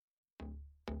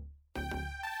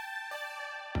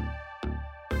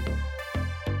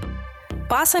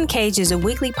Boss Uncaged is a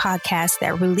weekly podcast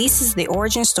that releases the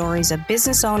origin stories of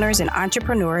business owners and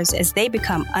entrepreneurs as they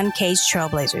become uncaged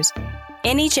trailblazers.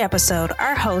 In each episode,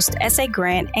 our host, S.A.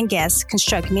 Grant, and guests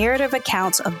construct narrative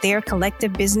accounts of their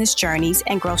collective business journeys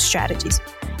and growth strategies.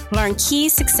 Learn key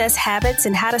success habits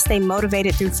and how to stay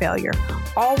motivated through failure,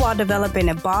 all while developing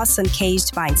a Boss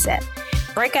Uncaged mindset.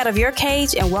 Break out of your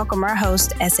cage and welcome our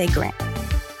host, S.A. Grant.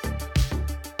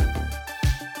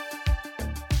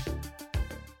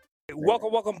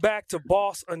 Welcome back to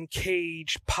Boss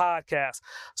Uncaged podcast.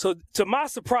 So to my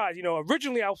surprise,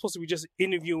 originally I was supposed to be just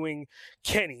interviewing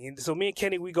Kenny. And so me and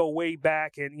Kenny, we go way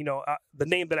back. And, the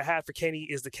name that I had for Kenny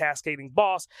is the Cascading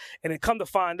Boss. And then come to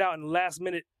find out in the last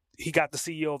minute, he got the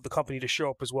CEO of the company to show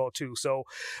up as well, too. So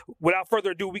without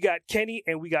further ado, we got Kenny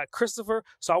and we got Christopher.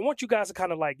 So I want you guys to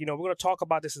kind of we're going to talk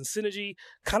about this in Synergy.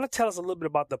 Kind of tell us a little bit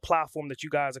about the platform that you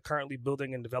guys are currently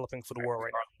building and developing for the world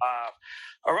right now.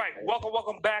 All right.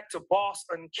 Welcome back to Boss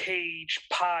Uncaged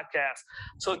podcast.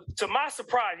 So to my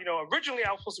surprise, originally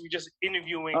I was supposed to be just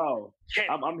interviewing Kenny.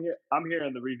 I'm here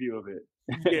in the review of it.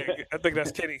 Yeah, I think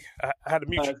that's Kenny. I had to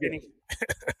mute you, Kenny.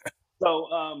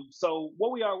 So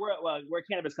what we are, we're a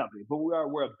cannabis company, but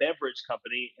we're a beverage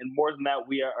company, and more than that,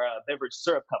 we are a beverage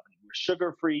syrup company. We're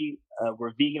sugar-free,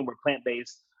 we're vegan, we're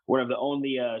plant-based. We're the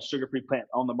only sugar-free plant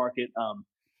on the market.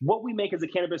 What we make is a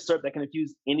cannabis syrup that can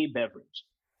infuse any beverage.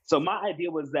 So my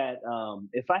idea was that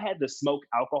if I had to smoke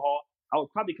alcohol, I would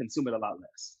probably consume it a lot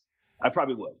less. I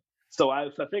probably would. So I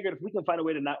figured if we can find a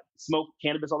way to not smoke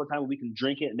cannabis all the time, we can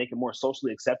drink it and make it more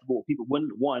socially acceptable. People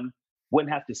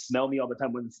wouldn't have to smell me all the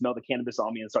time, wouldn't smell the cannabis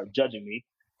on me and start judging me.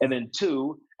 And then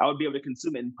two, I would be able to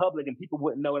consume it in public and people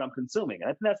wouldn't know what I'm consuming. And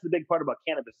I think that's the big part about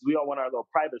cannabis is we all want our little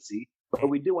privacy, but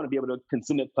we do want to be able to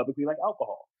consume it publicly like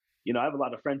alcohol. I have a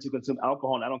lot of friends who consume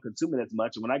alcohol and I don't consume it as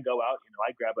much. And when I go out,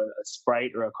 I grab a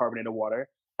Sprite or a carbonated water,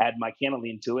 add my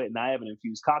Cannaline to it, and I have an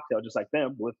infused cocktail just like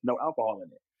them with no alcohol in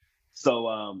it. So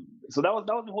that was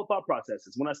the whole thought process.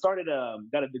 Is when I started,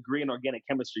 got a degree in organic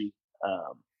chemistry,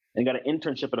 and got an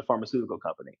internship at a pharmaceutical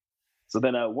company. So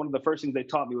then one of the first things they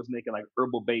taught me was making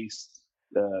herbal-based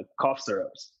cough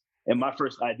syrups. And my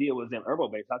first idea was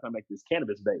herbal-based. How can I make this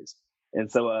cannabis-based?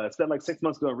 And so I spent 6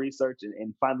 months doing research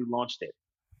and finally launched it.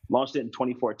 Launched it in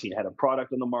 2014. Had a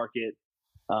product on the market.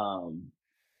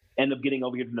 Ended up getting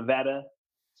over here to Nevada.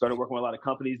 Started working with a lot of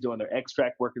companies doing their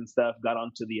extract work and stuff. Got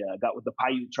with the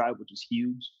Paiute tribe, which was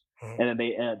huge. Mm-hmm. And then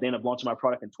they ended up launching my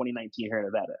product in 2019 here in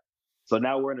Nevada. So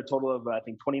now we're in a total of,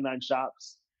 29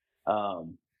 shops.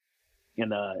 We've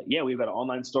got an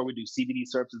online store. We do CBD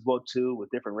syrups as well, too, with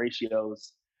different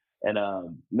ratios. And,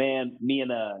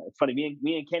 it's funny,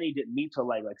 me and Kenny didn't meet till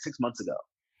like 6 months ago.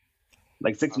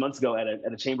 Like 6 months ago at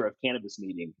a Chamber of Cannabis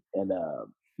meeting. And,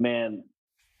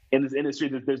 in this industry,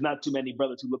 there's not too many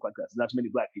brothers who look like us. There's not too many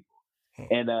Black people.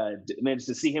 And, just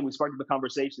to see him, we sparked up a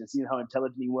conversation and seeing how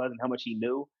intelligent he was and how much he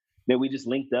knew. Man, we just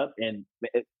linked up and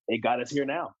it got us here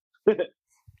now.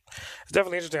 It's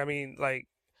definitely interesting. I mean,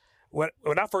 when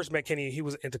I first met Kenny, he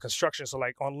was into construction. So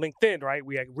on LinkedIn, right,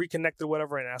 we reconnected,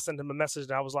 whatever, and I sent him a message,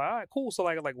 and I was like, all right, cool. So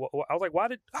I was like,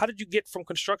 how did you get from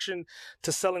construction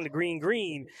to selling the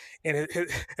green? And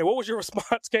what was your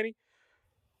response, Kenny?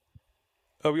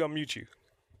 Oh, we unmute you.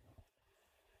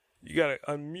 You gotta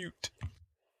unmute.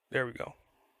 There we go.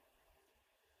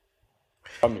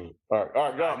 All right,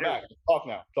 go on, back. Talk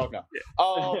now. Yeah.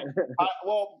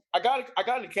 I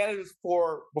got into cannabis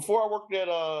before I worked at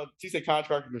TC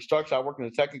Contractor Construction. I worked in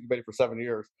the tech incubator for 7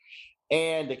 years,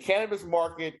 and the cannabis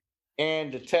market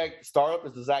and the tech startup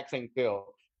is the exact same field.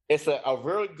 It's a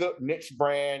really good niche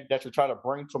brand that you're trying to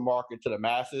bring to market to the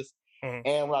masses. Mm-hmm.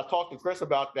 And when I talked to Chris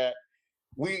about that,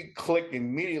 we clicked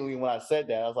immediately when I said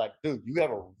that. I was like, dude, you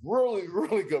have a really,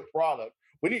 really good product.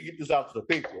 We need to get this out to the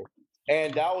people.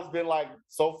 And that has been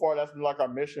so far, that's been our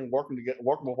mission, working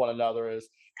with one another is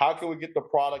how can we get the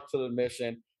product to the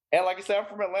mission? And like I said, I'm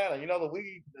from Atlanta.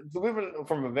 We've been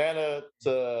from Atlanta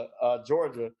to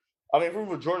Georgia. I mean,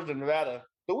 from Georgia to Nevada,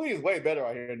 the weed is way better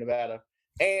out here in Nevada.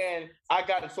 And I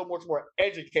got so much more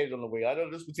educated on the weed. I know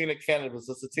this between the cannabis,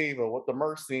 the sativa, with the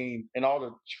myrcene and all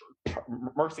the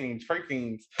myrcene,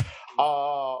 terpenes,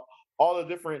 all the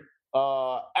different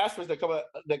aspects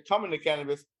that come into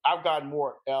cannabis. I've gotten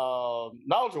more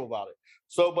knowledgeable about it.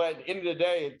 So, but at the end of the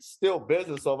day, it's still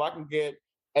business. So if I can get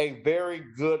a very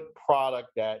good product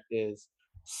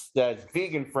that's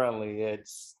vegan friendly,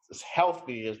 it's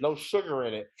healthy, there's no sugar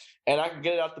in it, and I can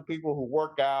get it out to people who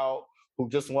work out, who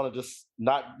just want to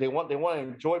they want to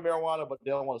enjoy marijuana, but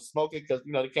they don't want to smoke it because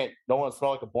they don't want to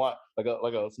smell like a blunt,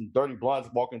 some dirty blunts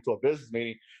walking into a business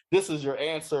meeting. This is your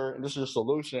answer, and this is your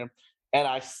solution. And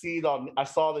I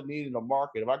saw the need in the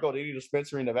market. If I go to any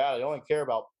dispensary in Nevada, they only care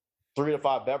about 3 to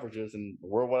 5 beverages, and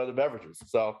we're one of the beverages.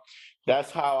 So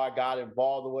that's how I got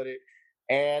involved with it.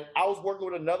 And I was working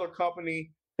with another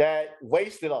company that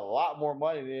wasted a lot more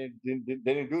money than they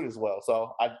didn't do it as well.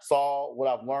 So I saw what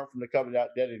I've learned from the company that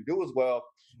didn't do as well,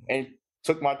 and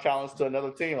took my challenge to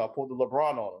another team. I pulled the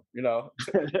LeBron on them. You know,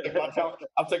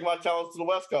 I'm taking my challenge to the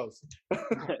West Coast.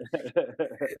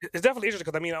 It's definitely interesting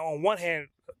because, I mean, on one hand,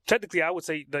 technically, I would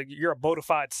say that you're a bona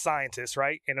fide scientist,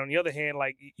 right? And on the other hand,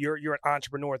 like you're an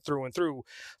entrepreneur through and through.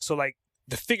 So like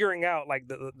the figuring out like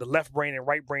the left brain and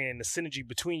right brain and the synergy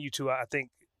between you two, I think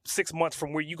 6 months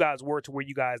from where you guys were to where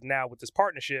you guys now with this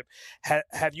partnership,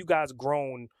 have you guys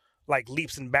grown like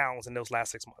leaps and bounds in those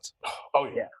last 6 months? Oh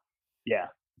yeah. Yeah.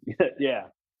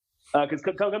 Because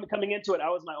coming into it, I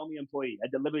was my only employee. I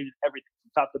delivered everything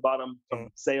from top to bottom, from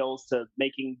sales to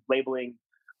making, labeling,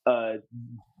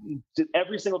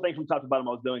 every single thing from top to bottom.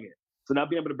 I was doing it. So now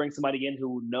being able to bring somebody in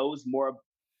who knows more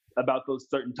about those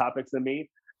certain topics than me,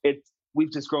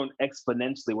 we've just grown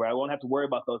exponentially. Where I won't have to worry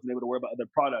about those and able to worry about other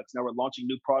products. Now we're launching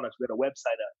new products. We had a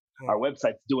website up. Our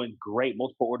website's doing great.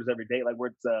 Multiple orders every day. Like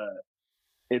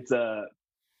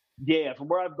yeah, from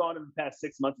where I've gone in the past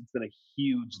 6 months, it's been a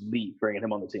huge leap bringing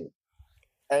him on the team.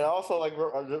 And also, like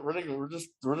we're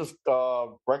just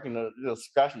breaking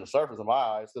scratching the surface in my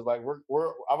eyes, because like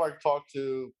I've already talked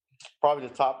to probably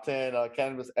the top 10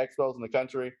 cannabis expos in the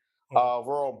country.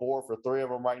 We're on board for 3 of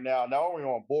them right now. Not only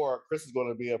on board, Chris is going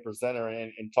to be a presenter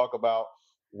and talk about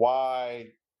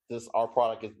why our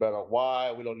product is better,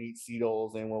 why we don't need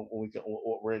cereals, and when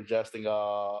we're ingesting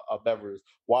a beverage,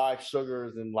 why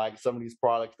sugars and like some of these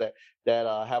products that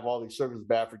have all these sugars is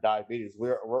bad for diabetes.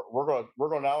 We're going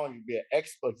to not only be an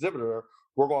exhibitor,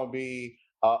 we're going to be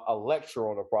a lecturer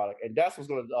on the product, and that's what's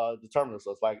going to determine us.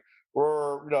 Like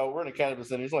we're in the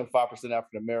cannabis industry. There's only 5%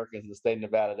 African Americans in the state of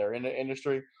Nevada that are in the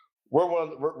industry. We're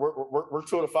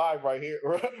 2 of the 5 right here.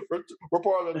 We're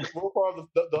part of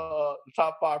the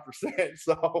top 5%.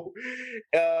 So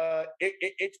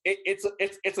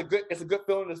it's a good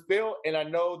feeling to feel, and I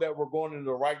know that we're going in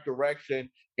the right direction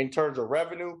in terms of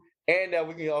revenue, and that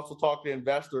we can also talk to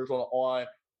investors on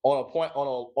a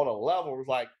level. It's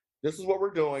like, this is what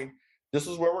we're doing, this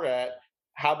is where we're at.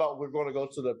 How about we're going to go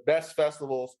to the best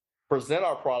festivals, present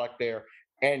our product there,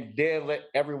 and then let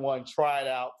everyone try it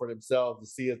out for themselves to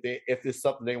see if it's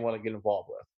something they want to get involved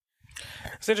with.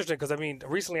 It's interesting because, I mean,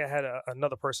 recently I had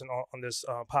another person on this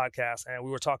podcast, and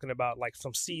we were talking about like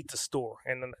from seed to store,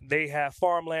 and they have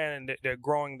farmland and they're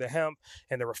growing the hemp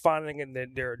and they're refining it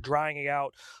and they're drying it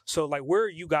out. So like, where are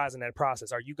you guys in that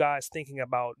process? Are you guys thinking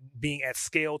about being at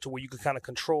scale to where you can kind of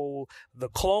control the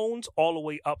clones all the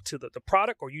way up to the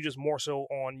product, or you just more so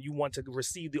on you want to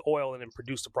receive the oil and then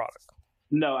produce the product?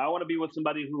 No, I want to be with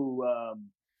somebody who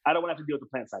I don't want to have to deal with the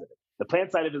plant side of it. The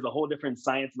plant side of it is a whole different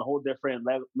science and a whole different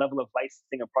level of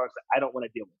licensing of products that I don't want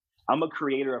to deal with. I'm a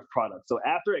creator of products. So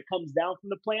after it comes down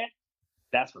from the plant,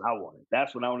 that's what I want.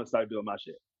 That's when I want to start doing my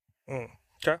shit.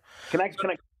 Okay. Can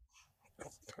I?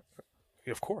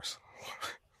 Of course.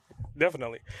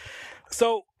 Definitely.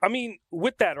 So, I mean,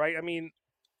 with that, right? I mean,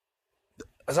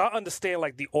 as I understand,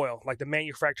 like the oil, like the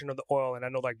manufacturing of the oil, and I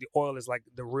know like the oil is like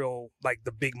the real, like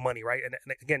the big money, right? And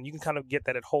again, you can kind of get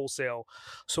that at wholesale.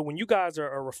 So when you guys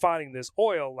are refining this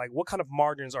oil, like what kind of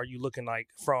margins are you looking like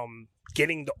from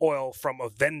getting the oil from a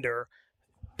vendor,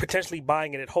 potentially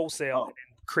buying it at wholesale and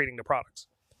creating the products?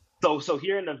 So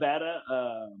here in Nevada,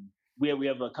 we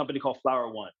have a company called Flower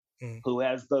One, who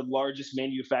has the largest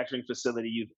manufacturing facility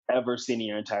you've ever seen in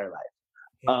your entire life.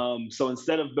 So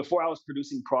before I was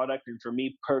producing product, and for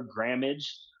me per grammage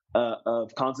of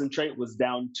concentrate was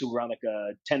down to around like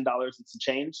 $10 and some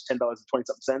change,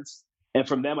 $10.20. And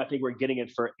from them, I think we're getting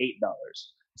it for $8.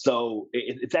 So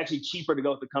it's actually cheaper to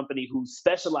go with a company who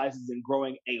specializes in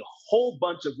growing a whole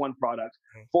bunch of one product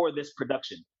for this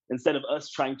production, instead of us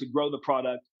trying to grow the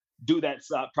product, do that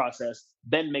process,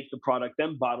 then make the product,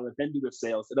 then bottle it, then do the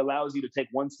sales. It allows you to take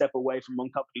one step away from one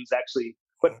company who's actually,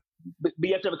 but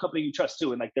you have to have a company you trust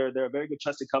too. And like they're a very good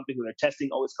trusted company who their testing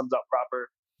always comes out proper.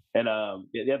 And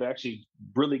they're actually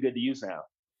really good to use now.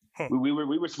 We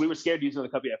were scared using the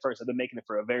company at first. I've been making it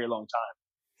for a very long time,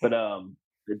 but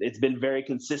it's been very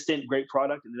consistent, great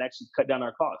product, and it actually cut down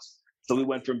our costs. So we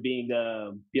went from being,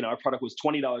 our product was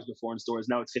 $20 before in stores,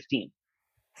 now it's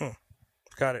 $15.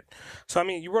 Got it. So, I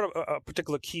mean, you wrote a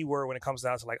particular keyword when it comes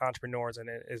down to like entrepreneurs, and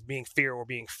it is being fear or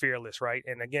being fearless, right?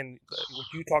 And again, what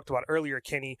you talked about earlier,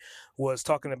 Kenny, was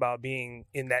talking about being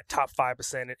in that top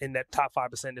 5%. And in that top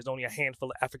 5%, there's only a handful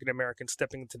of African Americans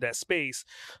stepping into that space.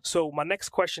 So my next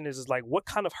question is like, what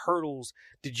kind of hurdles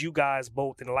did you guys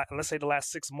both, in let's say the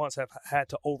last 6 months, have had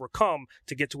to overcome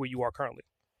to get to where you are currently?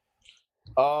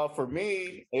 For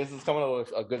me, this is coming up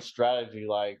with a good strategy.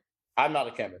 Like, I'm not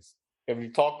a chemist. If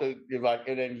you talk to, if like,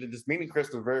 and then just meeting Chris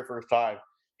the very first time,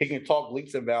 he can talk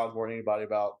leaps and bounds more than anybody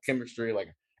about chemistry,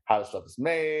 like how the stuff is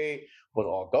made, what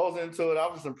all goes into it. I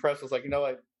was just impressed. I was like,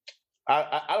 like,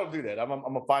 I don't do that. I'm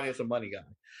a finance and money guy.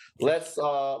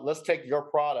 Let's take your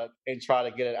product and try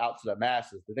to get it out to the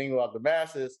masses. The thing about the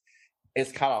masses,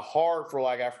 it's kind of hard for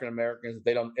like African Americans if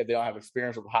they don't have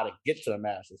experience with how to get to the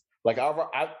masses. Like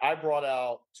I brought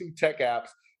out 2 tech apps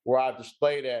where I've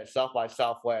displayed at South by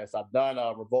Southwest. I've done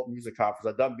a Revolt Music Conference.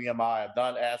 I've done BMI. I've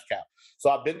done ASCAP. So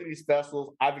I've been to these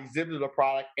festivals. I've exhibited a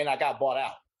product, and I got bought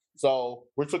out. So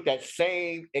we took that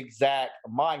same exact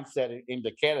mindset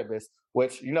into cannabis,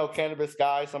 which cannabis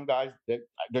guys, some guys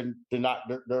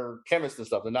they're chemists and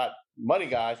stuff. They're not money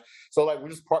guys. So like we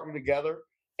just partner together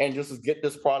and just to get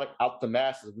this product out to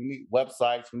masses. We need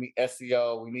websites, we need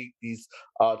SEO, we need these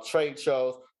trade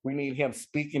shows. We need him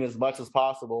speaking as much as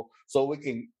possible so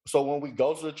when we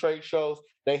go to the trade shows,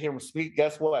 they hear him speak.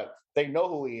 Guess what? They know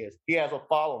who he is. He has a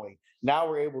following. Now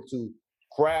we're able to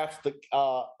grasp the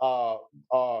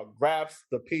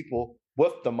people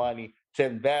with the money to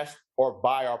invest or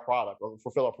buy our product or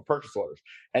fulfill our purchase orders.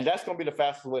 And that's going to be the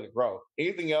fastest way to grow.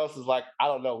 Anything else is like, I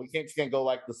don't know. We can't go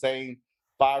like the same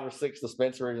 5 or 6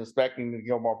 dispensaries expecting to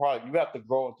get more product. You have to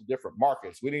grow into different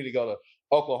markets. We need to go to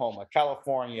Oklahoma,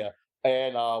 California,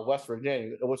 and West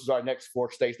Virginia, which is our next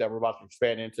 4 states that we're about to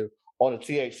expand into on the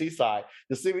THC side.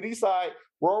 The CBD side,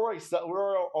 we're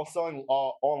all selling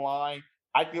online.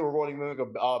 I think we're going to make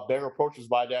a better approaches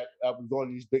by that. We're going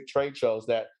to these big trade shows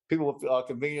that people with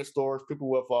convenience stores, people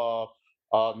with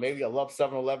maybe I love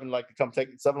 7-Eleven, like to come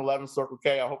take 7-Eleven, Circle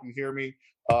K. I hope you hear me.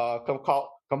 Come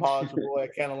holler at your boy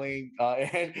at Cantaline,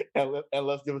 and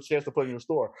let's give a chance to put in your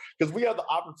store, because we have the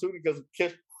opportunity. Because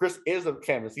Chris is a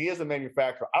chemist, he is a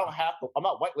manufacturer. I don't have to. I'm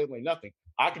not white labeling nothing.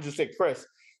 I can just say, Chris,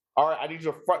 all right, I need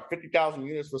you to front 50,000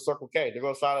 units for Circle K. They're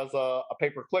going to sign us a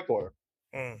pay-per-click order.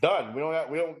 Done.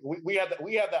 We have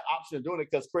that option of doing it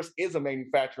because Chris is a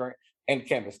manufacturer and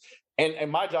chemist, and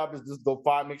my job is just go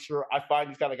make sure I find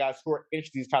these kind of guys who are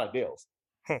interested in these kind of deals.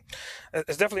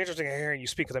 It's definitely interesting hearing you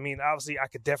speak, because I mean, obviously I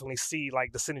could definitely see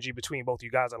like the synergy between both you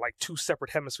guys are like 2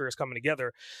 separate hemispheres coming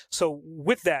together. So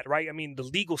with that, right, I mean, the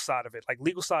legal side of it, like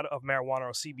legal side of marijuana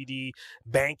or CBD,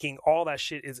 banking, all that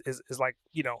shit is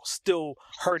still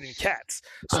herding cats.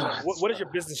 So what is your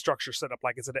business structure set up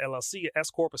like? Is it an LLC, an S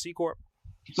Corp, a C Corp?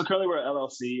 So currently we're an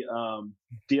LLC,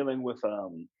 dealing with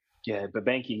but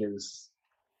banking is,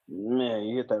 man,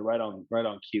 you get that right on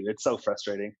cue. It's so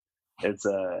frustrating. It's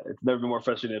never been more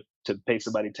frustrating to pay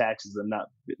somebody taxes and not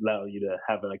allow you to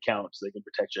have an account so they can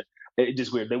protect you. It's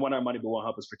just weird. They want our money but won't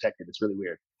help us protect it. It's really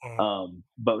weird.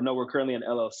 But no, we're currently an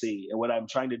LLC, and what I'm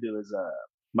trying to do is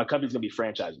my company's gonna be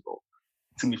franchisable.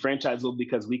 It's gonna be franchisable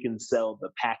because we can sell the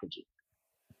packaging.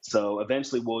 So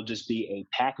eventually we'll just be a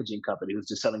packaging company who's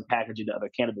just selling packaging to other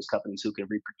cannabis companies who can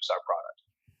reproduce our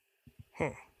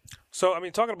product. So, I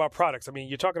mean, talking about products, I mean,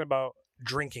 you're talking about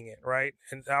drinking it, right?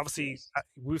 And obviously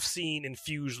we've seen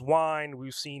infused wine,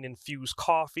 we've seen infused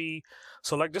coffee.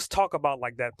 So like, just talk about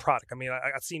like that product. I mean,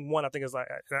 I've seen one, I think it's like,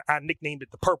 I nicknamed it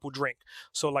the purple drink.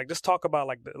 So like, just talk about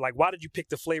like why did you pick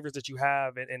the flavors that you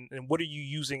have, and what are you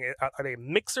using? Are they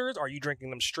mixers? Are you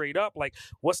drinking them straight up? Like,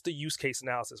 what's the use case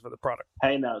analysis for the product?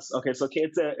 Hey, now, okay, so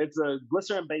it's a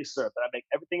glycerin based syrup that I make.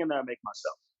 Everything in there I make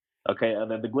myself.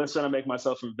 Okay, the glycerin I make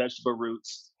myself from vegetable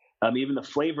roots. Even the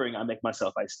flavoring I make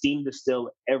myself. I steam distill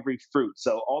every fruit.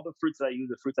 So all the fruits that I use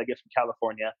are fruits I get from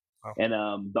California. Oh.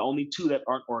 And the only 2 that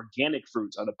aren't organic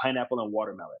fruits are the pineapple and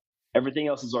watermelon. Everything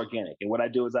else is organic. And what I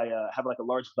do is I have like a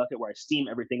large bucket where I steam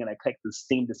everything and I collect the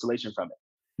steam distillation from it.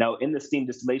 Now, in the steam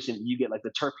distillation, you get like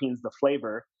the terpenes, the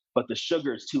flavor, but the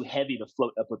sugar is too heavy to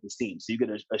float up with the steam. So you get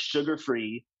a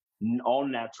sugar-free,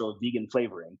 all-natural vegan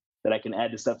flavoring that I can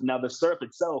add to stuff. Now, the syrup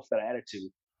itself that I add it to,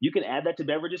 you can add that to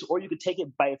beverages, or you could take it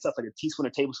by itself, like a teaspoon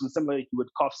or tablespoon, similar like you would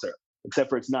cough syrup,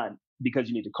 except for it's not because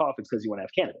you need to cough, it's because you want to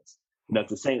have cannabis.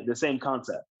 It's the same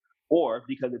concept. Or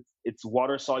because it's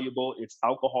water soluble, it's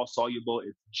alcohol soluble,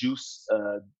 it's juice,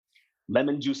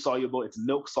 lemon juice soluble, it's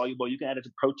milk soluble. You can add it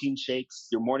to protein shakes,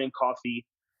 your morning coffee.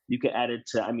 You can add it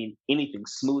to, anything,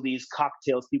 smoothies,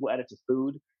 cocktails. People add it to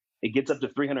food. It gets up to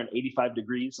 385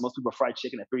 degrees. So most people fry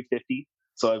chicken at 350.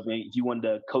 So if you wanted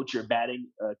to coach your batting,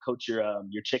 coach your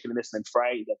chicken in this and then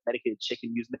fry it, you got medicated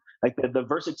chicken using it. Like the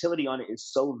versatility on it is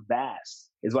so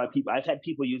vast. Is why I've had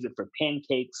people use it for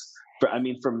pancakes,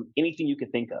 from anything you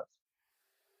can think of.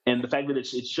 And the fact that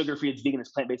it's sugar-free, it's vegan, it's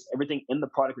plant-based, everything in the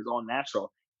product is all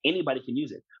natural. Anybody can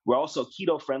use it. We're also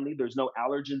keto-friendly. There's no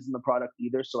allergens in the product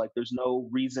either. So like, there's no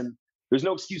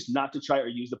excuse not to try or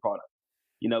use the product.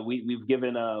 We've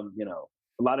given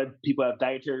A lot of people have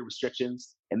dietary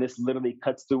restrictions, and this literally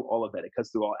cuts through all of that. It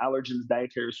cuts through all allergens,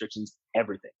 dietary restrictions,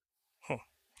 everything.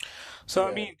 So,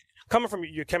 I mean, coming from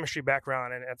your chemistry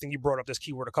background, and I think you brought up this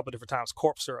keyword a couple of different times,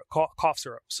 cough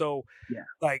syrup. So,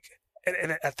 like,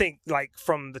 and I think, like,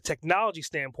 from the technology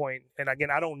standpoint, and again,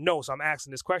 I don't know, so I'm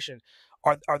asking this question,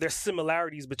 are there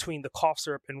similarities between the cough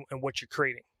syrup and what you're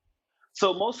creating?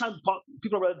 So most times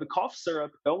people read the cough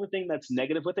syrup, the only thing that's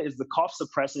negative with it is the cough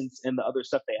suppressants and the other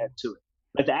stuff they add to it.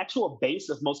 Like the actual base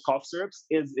of most cough syrups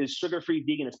is sugar-free,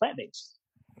 vegan, it's plant-based.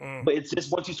 But it's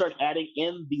just once you start adding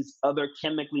in these other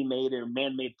chemically made or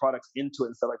man-made products into it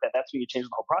and stuff like that, that's when you change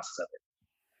the whole process of it.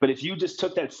 But if you just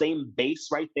took that same base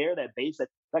right there, that base,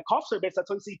 that cough syrup base, that's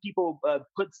why you see people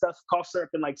put cough syrup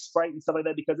in like Sprite and stuff like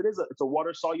that, because it's a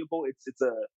water soluble,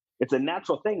 it's a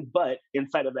natural thing, but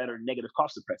inside of that are negative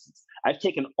cough suppressants. I've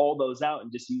taken all those out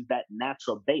and just used that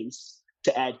natural base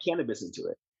to add cannabis into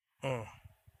it.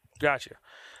 Gotcha.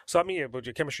 So I mean, but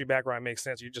your chemistry background makes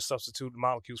sense. You just substitute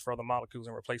molecules for other molecules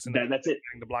and replacing that's it.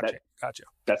 The blockchain. Gotcha.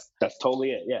 That's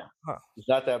totally it. Yeah. Huh. It's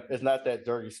not that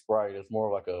dirty Sprite. It's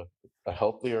more like a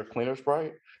healthier, cleaner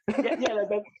Sprite. That's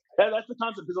the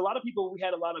concept. Because we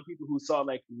had a lot of people who saw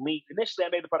like lean. Initially, I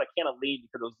made the product can of lean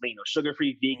because it was lean. It was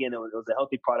sugar-free, vegan. It was a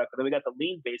healthy product. But then we got the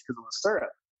lean base because it was syrup.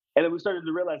 And then we started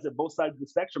to realize that both sides of the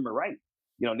spectrum are right.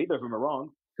 Neither of them are wrong.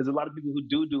 Because a lot of people who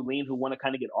do lean who want to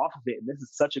kind of get off of it. And this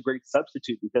is such a great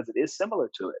substitute because it is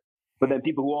similar to it. But then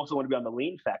people who also want to be on the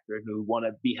lean factor, who want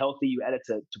to be healthy, you add it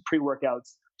to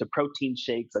pre-workouts, to protein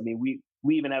shakes. I mean, we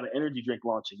even have an energy drink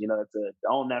launching. It's an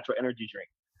all-natural energy drink.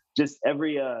 Just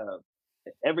every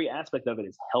aspect of it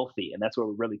is healthy, and that's what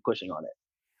we're really pushing on it.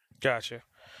 Gotcha.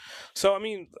 So, I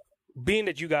mean, being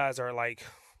that you guys are like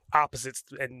opposites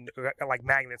and like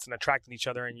magnets and attracting each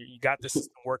other, and you got this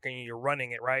system working and you're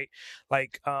running it, right?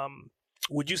 Like,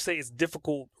 would you say it's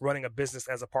difficult running a business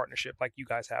as a partnership like you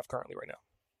guys have currently right now?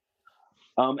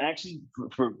 Actually,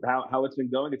 for how it's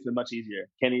been going, it's been much easier.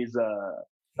 Kenny's,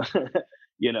 I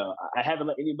haven't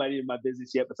let anybody in my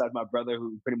business yet besides my brother,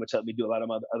 who pretty much helped me do a lot of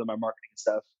my marketing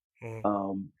stuff.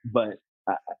 But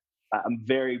I'm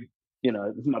very, this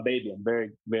is my baby. I'm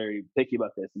very, very picky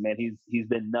about this. And man, he's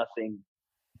been nothing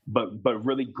but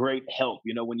really great help.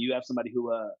 When you have somebody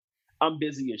who, I'm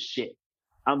busy as shit.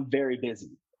 I'm very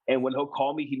busy. And when he'll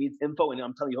call me, he needs info. And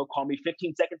I'm telling you, he'll call me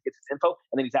 15 seconds, gets his info,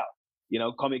 and then he's out.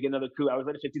 Call me again another 2 hours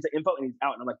later, 15 second info, and he's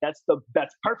out. And I'm like, that's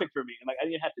perfect for me. And like, I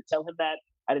didn't have to tell him that.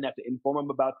 I didn't have to inform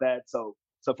him about that. So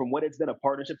from what it's been a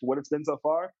partnership, for what it's been so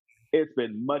far, it's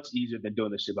been much easier than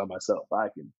doing this shit by myself. I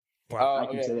can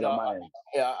say that on my end.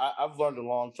 Yeah, I've learned a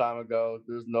long time ago.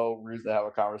 There's no reason to have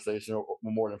a conversation for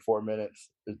more than 4 minutes.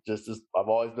 It's just I've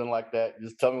always been like that.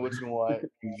 Just tell me what you want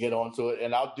and get onto it,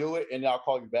 and I'll do it, and I'll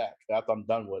call you back after I'm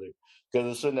done with it.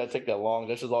 Because it shouldn't take that long.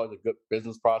 This is always a good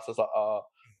business process.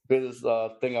 Business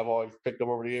thing I've always picked up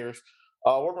over the years.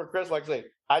 Working with Chris, like I say,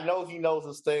 I know he knows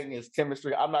this thing is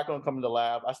chemistry. I'm not going to come in the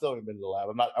lab. I still haven't been to the lab.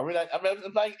 I'm not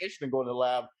interested in going to the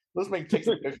lab. Let's take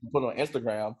some pictures and put it on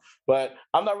Instagram. But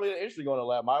I'm not really interested in going to the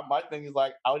lab. My thing is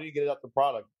like, I need to get it out the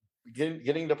product.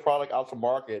 Getting the product out to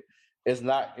market is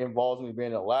not involves me being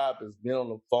in the lab. It's being on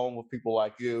the phone with people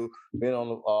like you, being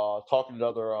on talking to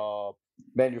other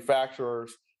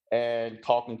manufacturers, and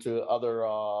talking to other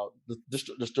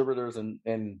distributors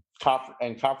and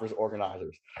conference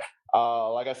organizers.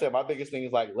 Like I said, my biggest thing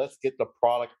is like, let's get the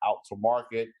product out to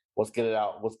market. Let's get it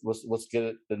out. Let's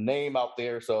get the name out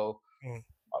there. So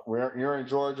you're in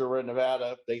Georgia, we're in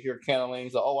Nevada. They hear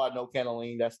Cannaline, so I know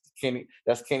Cannaline.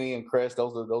 That's Kenny and Chris.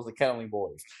 Those are Cannaline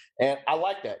boys, and I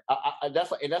like that.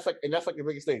 That's like the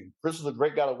biggest thing. Chris is a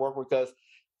great guy to work with because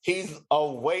he's a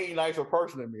way nicer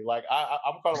person than me. Like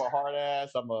I'm kind of a hard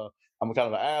ass. I'm kind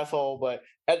of an asshole. But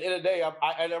at the end of the day,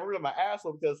 I never really my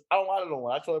asshole because I don't lie to no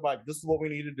one. I tell everybody this is what we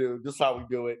need to do. This is how we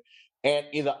do it. And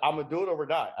either I'm gonna do it or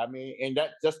die. I mean, and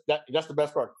that's the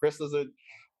best part. Chris doesn't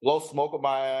blow smoke on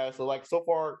my ass. So like so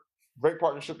far, great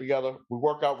partnership together. We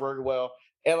work out very well.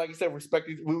 And like you said,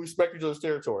 we respect each other's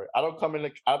territory. I don't come in.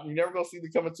 You're never gonna see me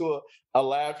come into a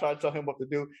lab trying to tell him what to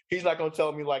do. He's not gonna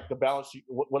tell me like the balance sheet,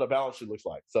 what a balance sheet looks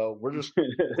like. So we're just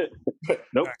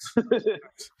nope.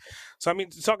 So I mean,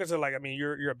 talking to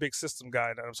you're a big system guy.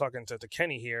 And I'm talking to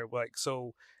Kenny here. Like,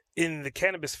 so in the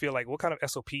cannabis field, like, what kind of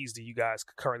SOPs do you guys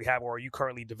currently have, or are you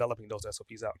currently developing those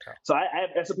SOPs out now? So I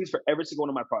have SOPs for every single one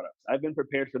of my products. I've been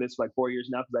prepared for this for like 4 years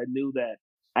now because I knew that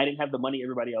I didn't have the money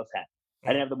everybody else had. I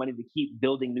didn't have the money to keep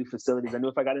building new facilities. I knew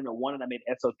if I got into one and I made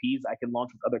SOPs, I can launch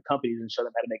with other companies and show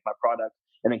them how to make my product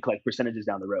and then collect percentages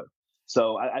down the road.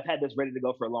 So I've had this ready to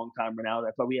go for a long time right now.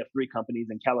 That's why we have 3 companies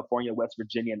in California, West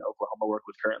Virginia, and Oklahoma work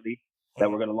with currently that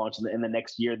we're going to launch in the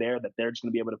next year there, that they're just going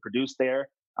to be able to produce there.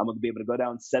 I'm going to be able to go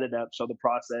down, set it up, show the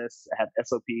process, have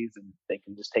SOPs, and they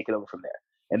can just take it over from there.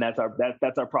 And that's our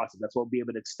process. That's what we'll be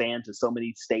able to expand to so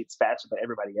many states faster than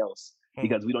everybody else,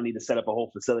 because we don't need to set up a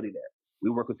whole facility there. We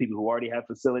work with people who already have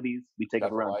facilities. We take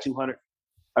up around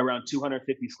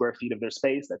 250 square feet of their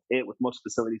space. That's it. With most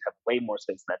facilities have way more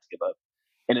space than that to give up.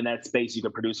 And in that space, you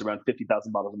can produce around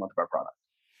 50,000 bottles a month of our product.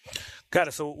 Got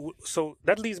it. So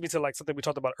that leads me to like something we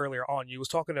talked about earlier on. You was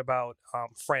talking about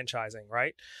franchising,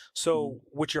 right? So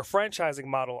with your franchising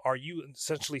model, are you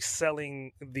essentially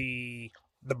selling the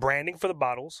branding for the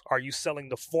bottles? Are you selling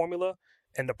the formula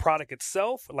and the product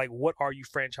itself? Like, what are you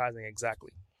franchising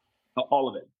exactly? All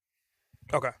of it.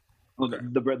 Okay.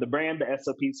 The brand, the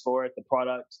SOPs for it, the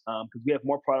product, because we have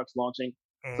more products launching.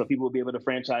 So people will be able to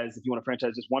franchise. If you want to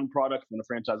franchise just one product, you want to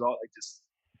franchise all.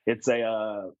 It's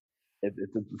a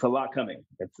lot coming.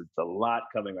 It's a lot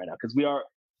coming right now, because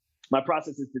my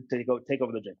process is to take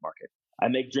over the drink market. I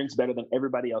make drinks better than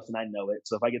everybody else, and I know it.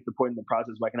 So if I get to the point in the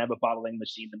process where I can have a bottling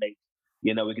machine to make,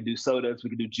 we can do sodas,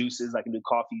 we can do juices, I can do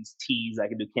coffees, teas, I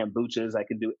can do kombuchas, I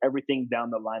can do everything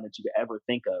down the line that you could ever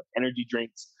think of. Energy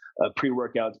drinks,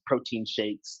 pre-workouts, protein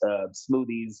shakes,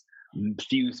 smoothies,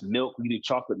 infused milk. We can do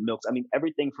chocolate milks. I mean,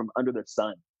 everything from under the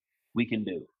sun we can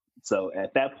do. So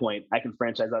at that point, I can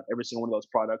franchise out every single one of those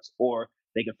products, or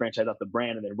they can franchise out the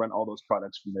brand and then run all those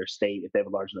products from their state if they have a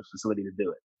large enough facility to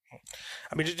do it.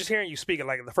 I mean, just hearing you speak,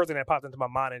 like the first thing that popped into my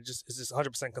mind and is just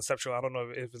 100% conceptual. I don't know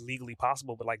if it's legally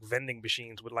possible, but like vending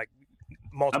machines with like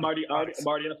multiple. I'm already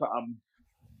in the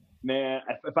man.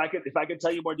 If I could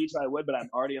tell you more detail, I would, but I'm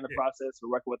already in the process.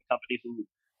 We're working with a company who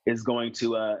is going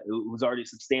to who's already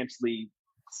substantially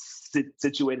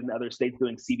situated in other states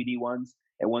doing CBD ones,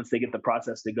 and once they get the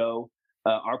process to go,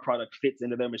 our product fits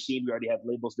into their machine. We already have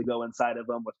labels to go inside of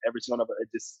them with every single one of it.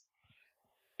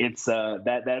 That's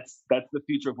the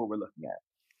future of what we're looking at.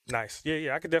 Nice.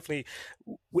 Yeah. I could definitely,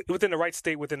 within the right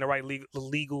state, within the right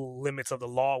legal limits of the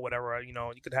law, whatever,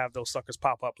 you could have those suckers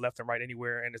pop up left and right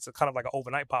anywhere. And it's kind of like an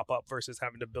overnight pop up versus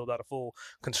having to build out a full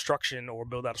construction or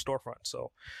build out a storefront. So,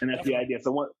 and that's the idea.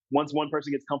 So once one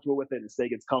person gets comfortable with it and the state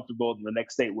gets comfortable, then the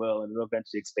next state will, and it'll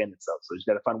eventually expand itself. So you just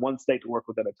got to find one state to work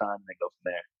with at a time and then go from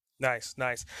there.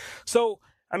 Nice. So,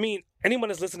 I mean, anyone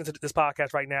that's listening to this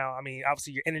podcast right now, I mean,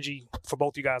 obviously your energy for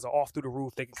both you guys are off through the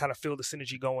roof. They can kind of feel the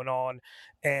synergy going on,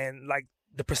 and like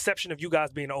the perception of you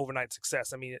guys being an overnight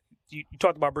success. I mean, you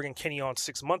talked about bringing Kenny on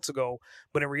 6 months ago,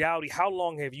 but in reality, how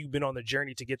long have you been on the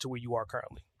journey to get to where you are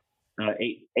currently? 11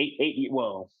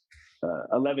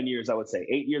 years, I would say.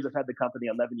 8 years I've had the company.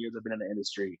 11 years I've been in the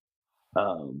industry.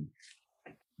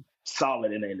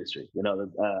 Solid in the industry.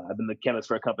 I've been the chemist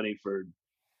for a company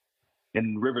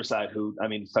in Riverside,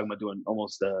 it's talking about doing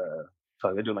almost, they're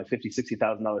doing like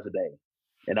 $50,000-$60,000 a day.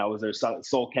 And I was their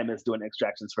sole chemist doing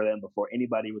extractions for them before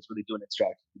anybody was really doing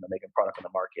extractions, making product on the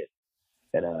market.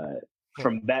 And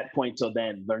from that point till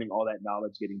then, learning all that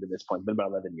knowledge, getting to this point, it's been about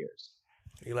 11 years.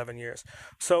 11 years.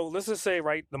 So let's just say,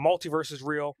 right, the multiverse is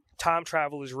real. Time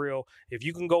travel is real. If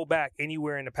you can go back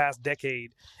anywhere in the past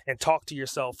decade and talk to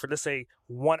yourself for, let's say,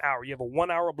 1 hour, you have a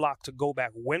 1 hour block to go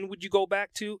back. When would you go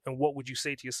back to, and what would you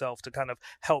say to yourself to kind of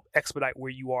help expedite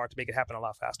where you are to make it happen a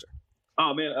lot faster?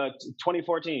 Oh man,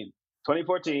 2014.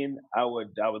 2014, I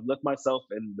would look myself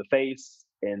in the face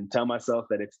and tell myself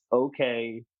that it's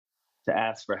okay to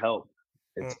ask for help.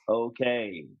 It's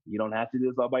okay. You don't have to do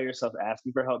this all by yourself.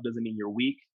 Asking for help doesn't mean you're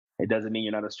weak. It doesn't mean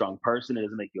you're not a strong person. It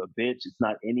doesn't make you a bitch. It's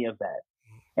not any of that.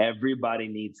 Everybody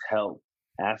needs help.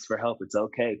 Ask for help. It's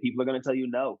okay. People are going to tell you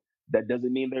no. That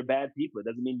doesn't mean they're bad people. It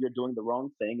doesn't mean you're doing the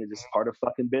wrong thing. It's just part of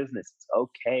fucking business. It's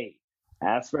okay.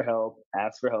 Ask for help,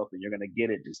 and you're going to get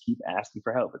it. Just keep asking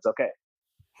for help. It's okay.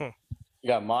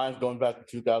 Yeah, mine's going back to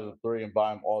 2003 and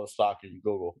buying all the stock in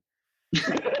Google.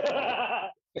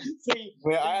 See,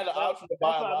 I had the option to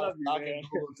buy a lot of stock in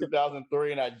Google in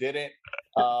 2003, and I didn't.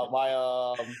 When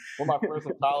my first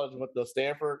in college went to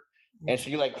Stanford, and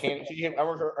she I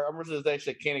remember to this day, she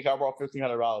said, "Kenny, can I borrow $1,500?"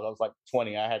 I was like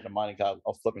 20. I had the money because I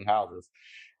was flipping houses.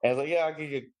 And I was like, "Yeah, I'll give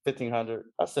you $1,500."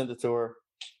 I sent it to her.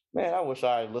 Man, I wish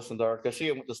I had listened to her, because she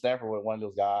went to Stanford with one of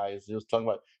those guys. He was talking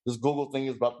about this Google thing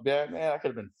is about to be. Man, I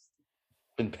could have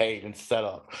been paid and set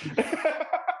up.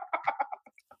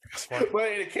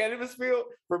 But in the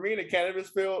cannabis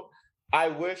field, I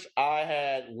wish I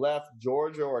had left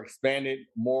Georgia or expanded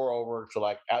more over to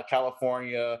like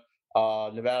California,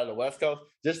 Nevada, the West Coast,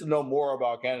 just to know more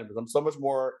about cannabis. I'm so much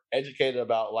more educated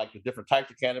about like the different types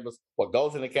of cannabis, what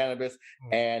goes into cannabis,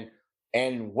 and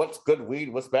what's good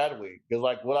weed, what's bad weed. Because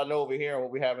like what I know over here and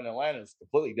what we have in Atlanta is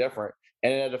completely different.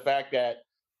 And then the fact that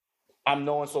I'm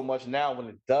knowing so much now. When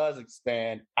it does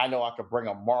expand, I know I could bring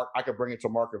it to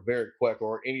market very quick,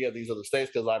 or any of these other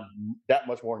states, because I'm that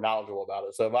much more knowledgeable about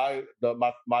it. So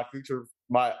if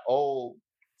my old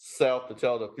self to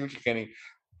tell the future Kenny,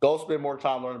 go spend more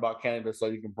time learning about cannabis so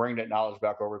you can bring that knowledge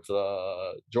back over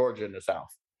to Georgia and the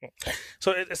South.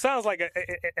 So it sounds like,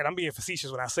 and I'm being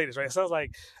facetious when I say this, right? It sounds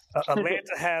like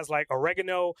Atlanta has like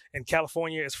oregano, and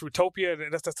California is Fruitopia.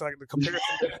 That's like the comparison.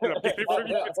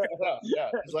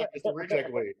 Yeah, it's the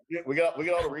reject weed. We got all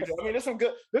the reject. I mean, there's some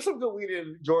good weed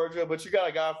in Georgia, but you got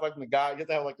a guy fucking the guy. You have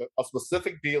to have like a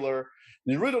specific dealer.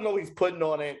 You really don't know what he's putting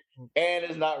on it, and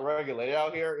it's not regulated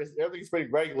out here. Everything's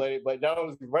pretty regulated, but not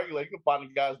only is it regulated, you can find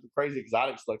the guys with crazy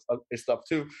exotic stuff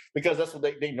too, because that's what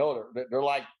they know. They're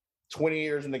like 20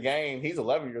 years in the game. He's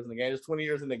 11 years in the game. There's 20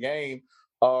 years in the game.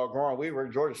 Growing weed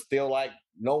in Georgia, still like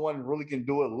no one really can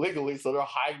do it legally, so they're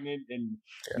hiding it and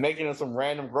making it some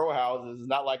random grow houses. It's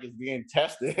not like it's being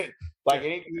tested. Like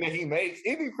anything that he makes,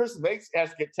 even Chris makes, has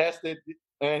to get tested,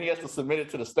 and he has to submit it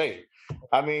to the state.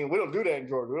 I mean, we don't do that in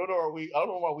Georgia. We don't know where I don't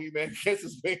know where weed man gets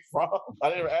his weed from.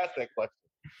 I never asked that question.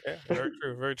 Yeah, very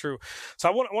true, very true. So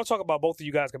I want to talk about both of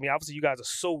you guys. I mean, obviously, you guys are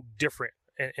so different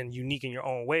and unique in your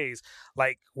own ways.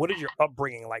 Like, what is your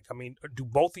upbringing like? I mean, do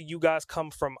both of you guys come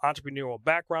from entrepreneurial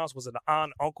backgrounds? Was it an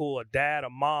aunt, uncle, a dad, a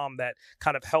mom that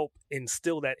kind of helped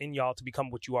instill that in y'all to become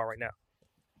what you are right now?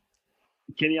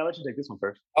 Kenny, I'll let you take this one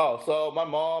first. Oh, so my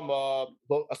mom,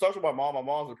 I started with my mom. My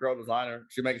mom's a apparel designer.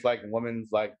 She makes like women's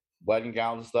like wedding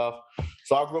gowns and stuff.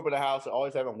 So I grew up in a house,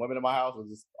 always having women in my house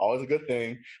was always a good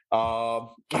thing. So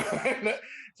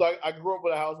I grew up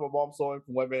in a house where my mom sewing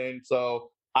for women. So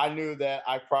I knew that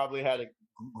I probably had to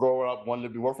grow up wanting to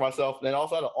be work for myself. And then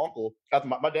also I had an uncle. After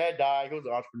my dad died, he was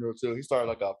an entrepreneur too. He started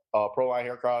like a Pro-Line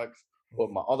hair products with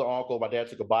my other uncle. My dad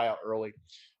took a buyout early.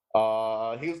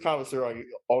 He was kind of a serial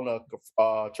on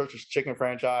a Church's Chicken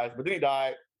franchise, but then he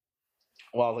died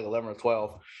when I was like 11 or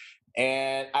 12.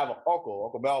 And I have an uncle,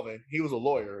 Uncle Melvin. He was a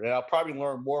lawyer, and I probably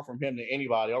learned more from him than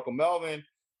anybody. Uncle Melvin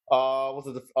was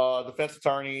a defense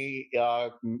attorney,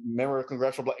 member of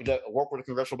Congressional worked with the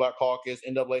Congressional Black Caucus,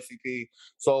 NAACP.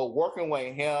 So working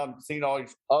with him, seeing all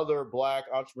these other black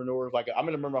entrepreneurs, like I'm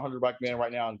in the Remember 100 Black Men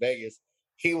right now in Vegas.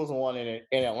 He was the one in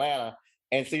Atlanta,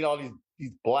 and seeing all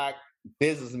these black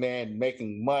businessmen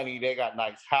making money. They got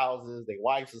nice houses. Their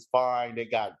wives is fine. They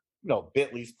got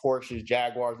Bentleys, Porsches,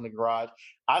 Jaguars in the garage.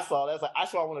 I saw that.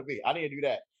 That's what I want to be. I need to do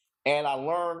that. And I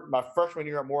learned my freshman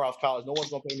year at Morehouse College, no one's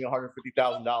going to pay me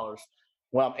 $150,000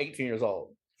 when I'm 18 years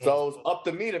old. So it's up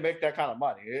to me to make that kind of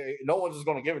money. No one's just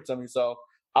going to give it to me. So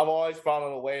I've always found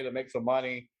a way to make some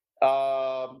money. And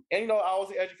I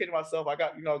always educated myself. I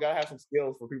got got to have some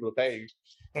skills for people to pay you,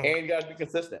 and you got to be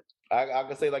consistent. I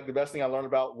can say like the best thing I learned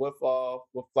about with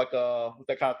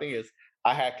that kind of thing is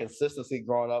I had consistency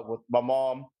growing up with my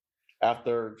mom.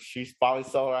 After she finally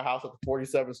sold her house after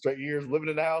 47 straight years living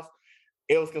in the house,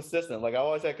 it was consistent. Like I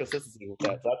always had consistency with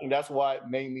that. So I think that's why it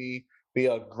made me be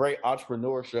a great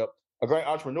entrepreneur is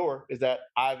that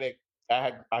I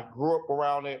grew up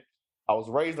around it. I was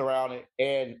raised around it,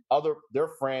 and their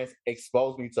friends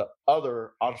exposed me to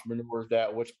other entrepreneurs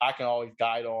which I can always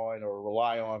guide on or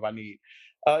rely on if I need,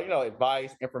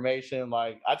 advice, information.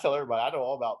 Like I tell everybody, I know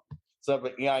all about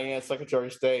something EIN, Secretary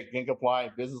of State, getting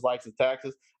compliant, business license,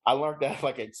 taxes. I learned that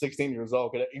like at 16 years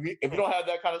old. If you don't have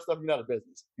that kind of stuff, you're not a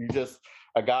business. You're just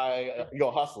a guy, you're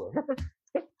a hustler.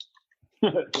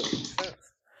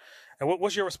 And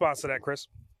what's your response to that, Chris?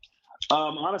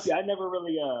 Honestly, I never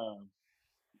really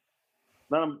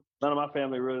none of my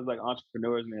family really was like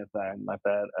entrepreneurs and anything like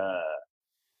that.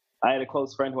 I had a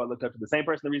close friend who I looked up to. The same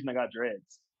person, the reason I got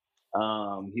dreads.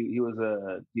 He was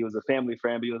a family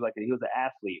friend, but he was an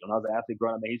athlete. When I was an athlete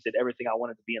growing up, he did everything I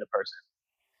wanted to be in a person.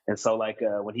 And so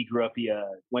when he grew up, he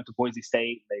went to Boise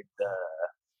State.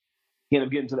 He ended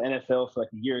up getting to the NFL for like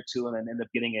a year or two, and then ended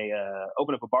up getting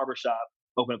open up a barbershop,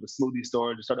 open up a smoothie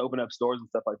store, just started opening up stores and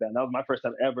stuff like that. And that was my first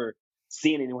time ever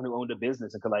seeing anyone who owned a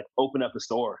business and could like open up a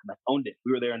store and like owned it.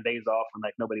 We were there on days off when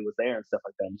like nobody was there and stuff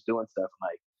like that, and just doing stuff and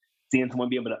like seeing someone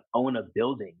be able to own a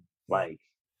building, like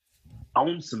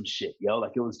own some shit, yo.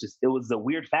 Like it was a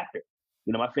weird factor.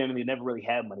 My family never really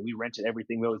had money. We rented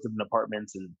everything. We always lived in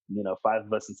apartments, and 5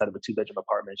 of us inside of a 2-bedroom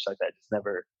apartment, shit like that.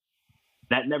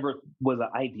 That never was an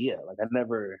idea. Like I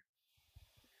never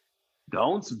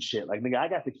owned some shit. Like nigga, I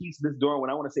got the keys to this door. When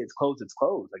I want to say it's closed, it's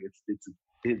closed. Like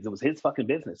it was his fucking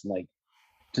business. And like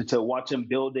to watch him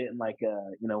build it, and like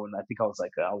when I think I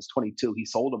was 22, he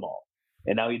sold them all,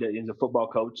 and now he's a football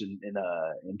coach in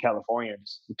California.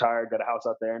 Just retired, got a house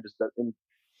out there, and just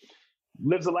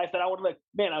lives a life that I want to live.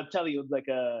 Man, I'll tell you, like,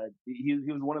 he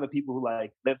was one of the people who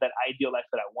like lived that ideal life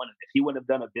that I wanted. If he wouldn't have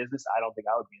done a business, I don't think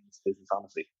I would be in this business,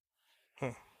 honestly.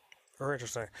 Very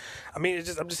interesting. I mean,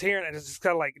 I'm just hearing, and it's just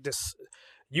kind of like this.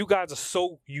 You guys are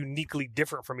so uniquely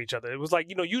different from each other. It was like,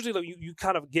 usually you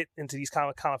kind of get into these kind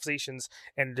of conversations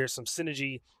and there's some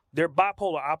synergy. They're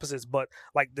bipolar opposites, but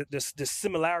like there's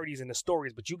similarities in the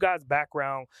stories. But you guys'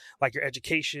 background, like your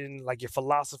education, like your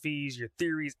philosophies, your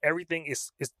theories, everything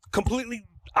is completely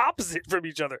opposite from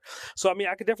each other. So, I mean,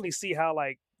 I could definitely see how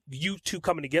like you two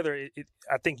coming together,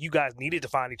 I think you guys needed to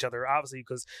find each other, obviously,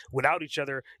 because without each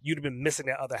other, you'd have been missing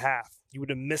that other half. You'd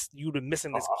have been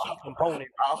missing this key component.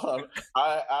 I'll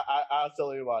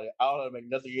tell anybody, I don't know how to make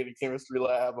nothing in a chemistry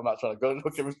lab. I'm not trying to go to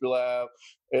a chemistry lab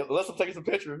unless I'm taking some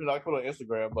pictures and I put it on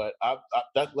Instagram. But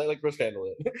that's let Chris handle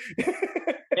it.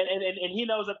 and he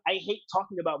knows that I hate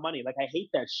talking about money. Like, I hate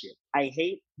that shit. I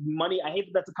hate money. I hate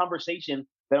that that's a conversation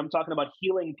that I'm talking about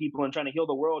healing people and trying to heal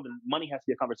the world, and money has to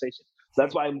be a conversation. So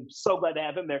that's why I'm so glad to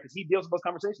have him there, because he deals with those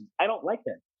conversations. I don't like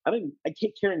that. I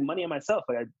keep carrying money on myself.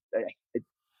 Like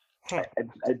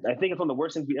I think it's one of the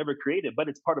worst things we ever created, but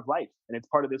it's part of life and it's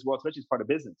part of this world, especially it's part of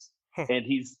business. And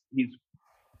he's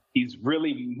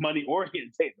really money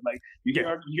oriented. Like you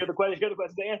hear the question,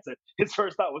 the answer. His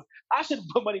first thought was, I should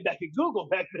put money back in Google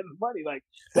back then. Money, like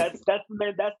that's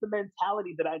the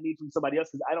mentality that I need from somebody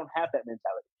else, because I don't have that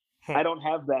mentality. I don't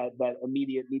have that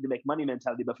immediate need to make money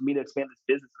mentality. But for me to expand this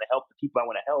business and to help the people I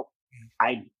want to help,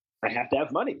 I have to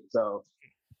have money. So,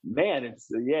 man, it's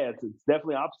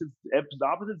definitely opposites.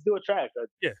 Opposites do attract.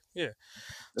 Yeah.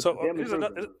 So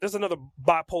there's another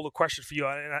bipolar question for you,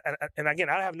 and again,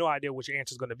 I have no idea what your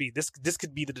answer is going to be. This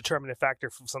could be the determining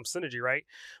factor for some synergy, right?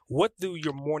 What do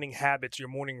your morning habits, your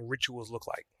morning rituals look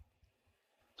like?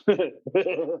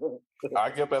 I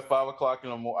get up at 5 o'clock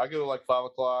in the morning. I get up like 5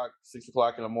 o'clock, 6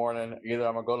 o'clock in the morning. Either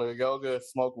I'm gonna go to yoga,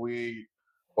 smoke weed,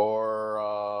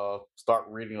 or start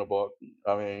reading a book.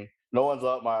 I mean, no one's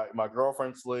up. My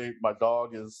girlfriend's asleep. My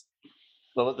dog is.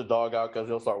 They'll let the dog out because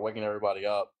he'll start waking everybody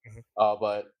up.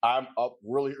 But I'm up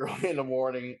really early in the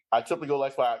morning. I typically go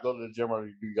like I go to the gym or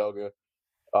do yoga.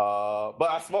 But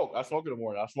I smoke. I smoke in the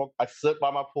morning. I sit by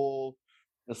my pool.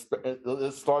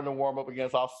 It's starting to warm up again,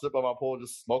 so I'll sit by my pool and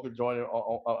just smoke a joint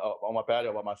on my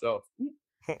patio by myself.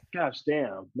 Gosh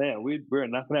damn, man, we're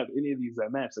not gonna have any of these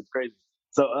at match. That's crazy.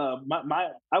 So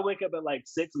I wake up at like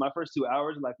 6. My first 2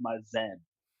 hours are like my zen,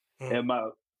 and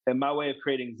my way of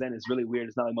creating zen is really weird.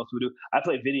 It's not like most people do. I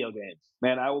play video games,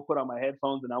 man. I will put on my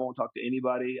headphones and I won't talk to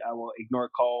anybody. I will ignore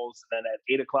calls. And then at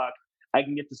 8 o'clock, I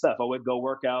can get to stuff. I would go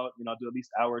work out. I'll do at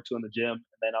least an hour or two in the gym,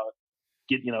 and then I'll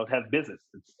get have business.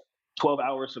 It's 12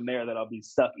 hours from there that I'll be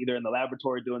stuck either in the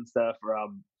laboratory doing stuff, or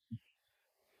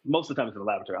most of the time it's in the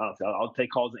laboratory, honestly. I'll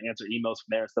take calls and answer emails from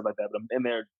there and stuff like that, but I'm in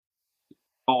there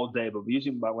all day. But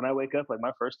usually when I wake up, like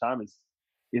my first time is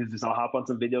just I'll hop on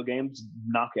some video games,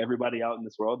 knock everybody out in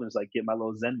this world, and just like get my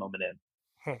little zen moment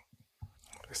in.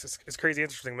 It's crazy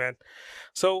interesting, man.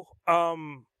 So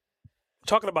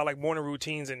talking about like morning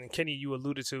routines, and Kenny, you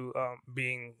alluded to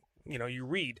being you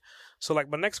read. So like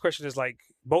my next question is, like,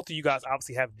 both of you guys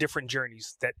obviously have different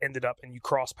journeys that ended up and you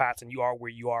cross paths and you are where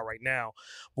you are right now.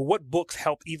 But what books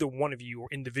helped either one of you or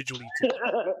individually to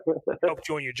help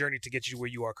you on your journey to get you where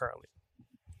you are currently?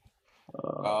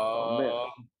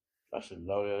 I should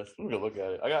know this. Let me look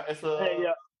at it.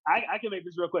 I can make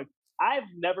this real quick. I've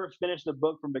never finished a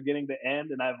book from beginning to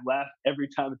end, and I've laughed every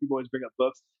time that people always bring up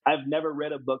books. I've never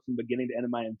read a book from beginning to end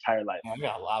in my entire life. I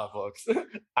got a lot of books.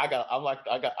 I got a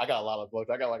lot of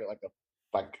books. I got like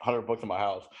 100 books in my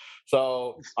house.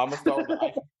 So I'm gonna start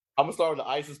with the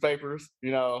ISIS papers.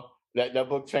 That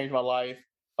book changed my life.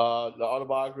 The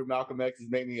autobiography of Malcolm X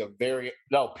has made me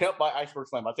Pimp by Iceberg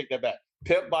Slim. I take that back.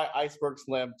 Pimp by Iceberg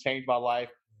Slim changed my life.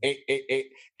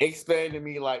 It explained to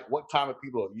me like what kind of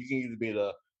people you can either be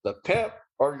the pimp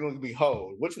or you're going to be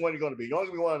hoe. Which one are you going to be? You're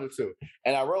only going to be one of the two.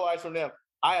 And I realized from them,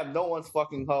 I am no one's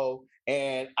fucking hoe,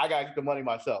 and I got to get the money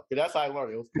myself. Because that's how I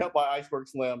learned it. It was Pimp by Iceberg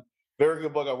Slim. Very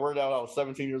good book. I read it out when I was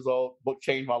 17 years old. Book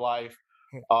changed my life.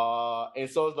 And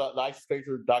so is the ISIS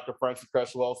paper, Dr. Francis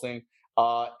Cress Welsing.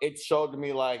 It showed to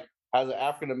me, like, as an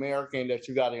African-American, that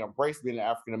you got to embrace being an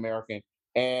African-American.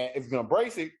 And if you can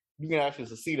embrace it, you can actually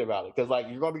succeed about it. Because, like,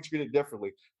 you're going to be treated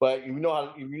differently. But if you know how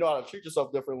to treat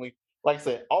yourself differently, like I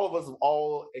said, all of us have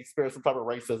all experienced some type of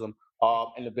racism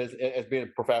in the business as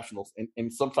being professionals in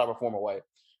some type of form or way.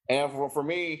 And for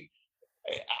me,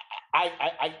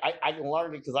 I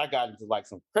learned it because I got into like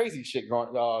some crazy shit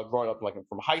growing up, like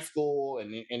from high school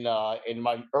and in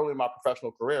my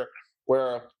professional career,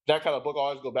 where that kind of book I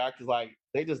always go back to, like,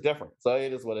 they just different. So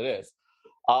it is what it is.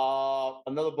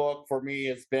 Another book for me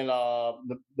has been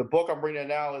the book I'm reading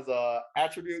now is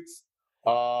Attributes.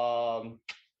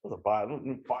 What's a buy? Let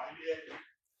me find it.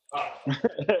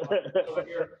 Over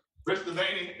here. Rich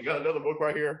Devaney. I got another book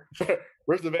right here.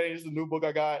 Rich Devaney is the new book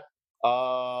I got.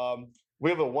 We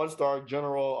have a 1-star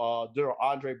General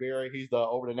Andre Berry. He's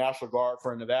over the National Guard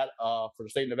for Nevada, for the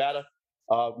state of Nevada.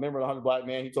 Member of the 100 Black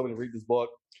Man. He told me to read this book.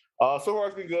 So far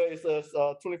it's been good. It says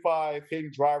 25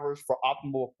 hidden drivers for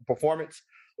optimal performance.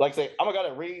 Like I say, I'm a guy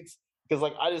that reads because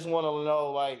like I just want to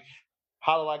know like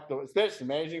how to especially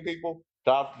managing people.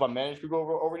 I've managed people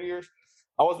over the years.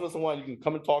 I always want someone you can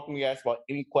come and talk to me, ask about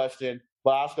any question,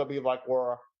 but I also gotta be like,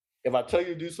 or if I tell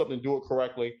you to do something, do it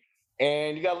correctly,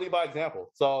 and you gotta lead by example.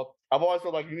 So I've always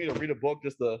felt like you need to read a book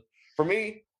for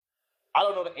me. I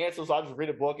don't know the answer, so I just read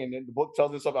a book, and then the book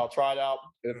tells me something. I'll try it out.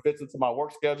 If it fits into my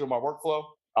work schedule, my workflow,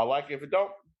 I like it. If it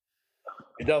don't,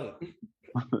 it doesn't.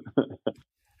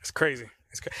 It's crazy.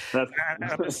 I've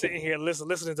been sitting here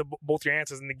listening to both your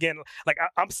answers, and again, like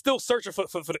I'm still searching for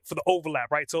the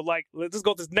overlap, right? So like, let's just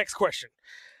go to this next question.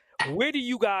 Where do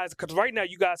you guys? Because right now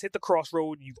you guys hit the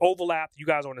crossroad, you've overlapped, you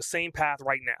guys are on the same path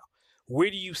right now. Where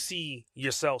do you see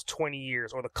yourselves 20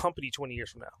 years, or the company 20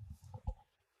 years from now?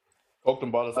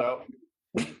 Oakland bought us out.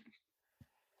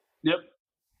 Yep.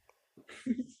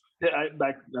 Yeah, I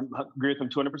agree with him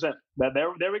 200%.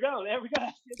 There we go.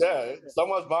 Yeah,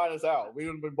 someone's buying us out. We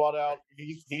haven't been bought out.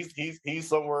 He's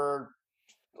somewhere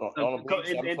on a beach.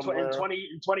 In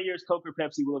 20 years, Coke or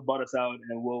Pepsi will have bought us out, and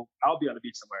I'll be on the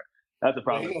beach somewhere. That's the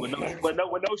problem. With no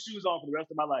shoes on for the rest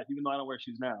of my life, even though I don't wear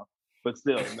shoes now. But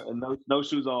still, no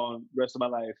shoes on rest of my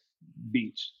life.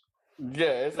 Beach.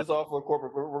 Yeah, it's all for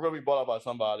corporate. We're going to be bought out by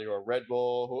somebody, or Red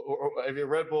Bull. Or if you're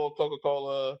Red Bull,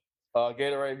 Coca-Cola,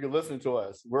 Gatorade, if you're listening to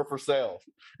us, we're for sale.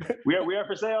 we are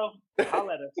for sale.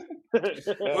 Holla at us.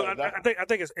 Well, I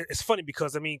think it's funny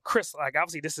because I mean, Chris, like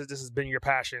obviously this has been your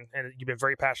passion, and you've been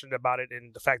very passionate about it,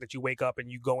 and the fact that you wake up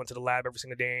and you go into the lab every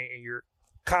single day and you're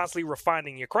constantly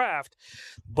refining your craft.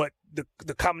 But the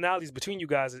commonalities between you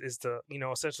guys is to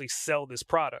essentially sell this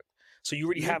product. So you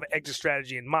already have an exit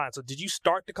strategy in mind. So did you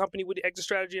start the company with the exit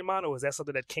strategy in mind, or was that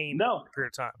something that came over a period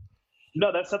of time?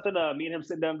 No, that's something me and him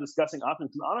sit down discussing often.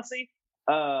 Because honestly,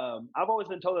 I've always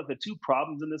been told that the two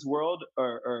problems in this world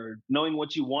are knowing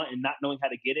what you want and not knowing how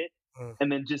to get it,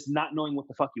 and then just not knowing what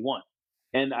the fuck you want.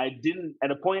 And I just didn't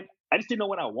know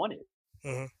what I wanted.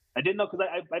 Mm-hmm. I didn't know because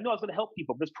I knew I was going to help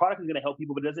people. This product is going to help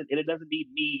people, but it doesn't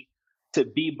need me to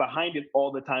be behind it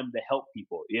all the time to help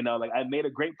people. Like I made a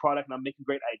great product and I'm making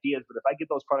great ideas, but if I get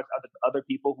those products out to other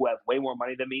people who have way more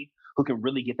money than me, who can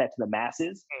really get that to the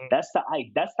masses, that's the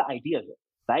idea of it.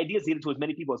 The idea is to get it to as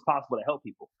many people as possible to help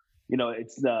people.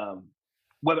 It's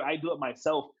whether I do it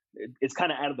myself, it's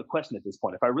kind of out of the question at this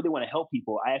point. If I really want to help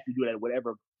people, I have to do it at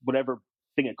whatever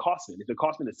thing it costs me. If it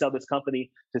costs me to sell this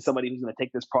company to somebody who's going to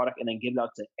take this product and then give it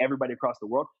out to everybody across the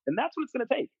world, then that's what it's going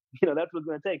to take. That's what it's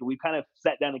going to take. And we kind of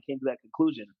sat down and came to that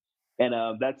conclusion.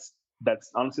 And that's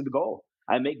honestly the goal.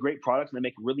 I make great products and I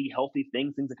make really healthy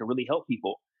things that can really help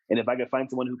people. And if I can find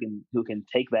someone who can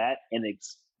take that and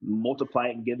multiply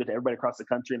it and give it to everybody across the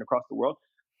country and across the world,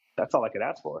 that's all I could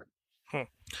ask for.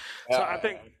 So I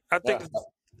think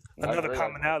another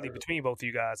commonality between both of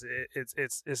you guys,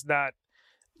 it's not.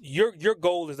 Your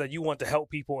goal is that you want to help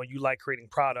people and you like creating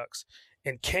products.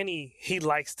 And Kenny, he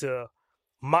likes to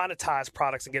monetize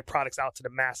products and get products out to the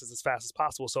masses as fast as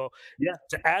possible. So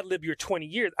to ad-lib your 20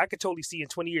 years, I could totally see in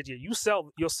 20 years, you'll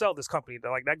sell this company.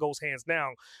 Like that goes hands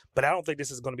down. But I don't think this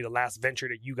is going to be the last venture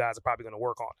that you guys are probably going to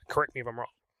work on. Correct me if I'm wrong.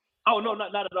 Oh, no,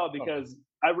 not at all. Because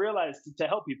I realized to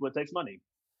help people, it takes money.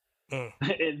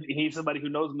 And he's somebody who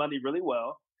knows money really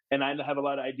well. And I have a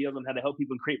lot of ideas on how to help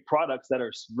people create products that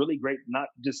are really great, not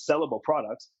just sellable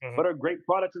products, but are great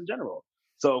products in general.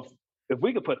 So if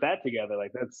we could put that together,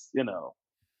 like that's,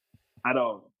 I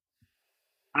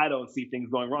don't see things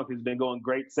going wrong. It's been going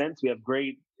great since. We have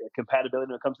great compatibility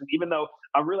when it comes to, even though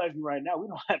I'm realizing right now we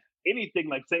don't have anything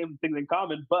like same things in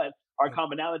common, but our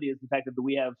commonality is the fact that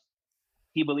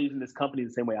he believes in this company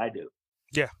the same way I do.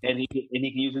 Yeah. And he can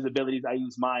use his abilities. I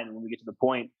use mine. And when we get to the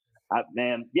point,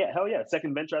 hell yeah.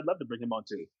 Second venture, I'd love to bring him on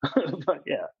too. But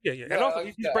yeah. And also,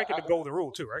 he's breaking the golden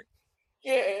rule too, right?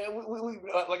 Yeah, we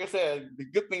like I said, the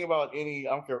good thing about any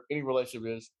relationship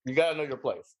is you gotta know your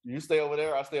place. You stay over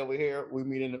there, I stay over here. We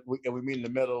meet in the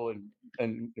middle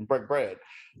and break bread.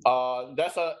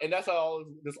 That's how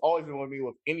it's always been with me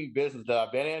with any business that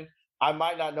I've been in. I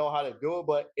might not know how to do it,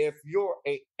 but if you're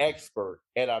an expert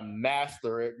and a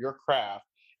master at your craft,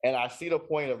 and I see the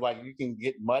point of like you can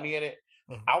get money in it.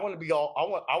 I want to be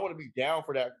down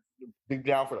for that. Be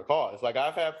down for the cause. Like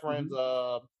I've had friends.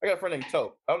 I got a friend named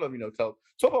Tope. I don't know if you know Tope.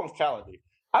 Tope owns Calendly.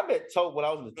 I met Tope when I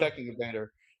was in the tech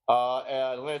incubator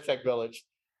at Atlanta Tech Village.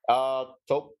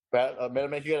 Tope met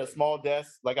him. He had a small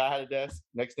desk, like I had a desk.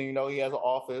 Next thing you know, he has an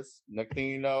office. Next thing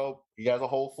you know, he has a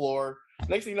whole floor.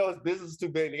 Next thing you know, his business is too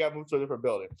big. They got moved to a different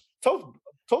building.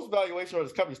 Tope's valuation of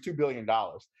his company is $2 billion.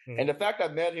 Mm-hmm. And the fact I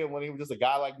met him when he was just a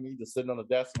guy like me, just sitting on the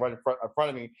desk right in front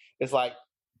of me, it's like,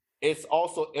 it's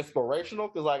also inspirational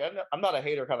because like I'm not a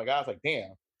hater kind of guy. It's like,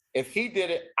 damn, if he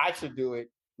did it, I should do it.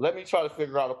 Let me try to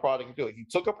figure out a product and do it. He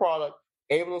took a product,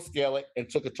 able to scale it, and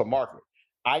took it to market.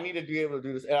 I need to be able to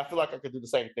do this, and I feel like I could do the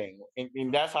same thing.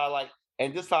 And that's how I like.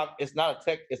 And this time, it's not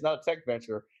a tech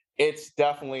venture. It's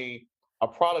definitely a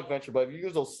product venture. But if you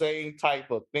use those same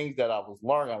type of things that I was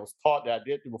learning, I was taught that I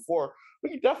did before, we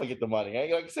can definitely get the money.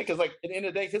 Like I said, because like at the end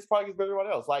of the day, his product is better than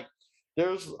everyone else. Like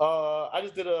there's, I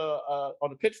just did on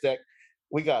the pitch deck.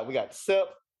 We got SIP.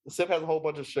 SIP has a whole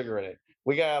bunch of sugar in it.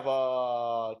 We have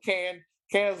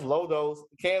cans low dose,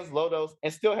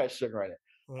 and still has sugar in it.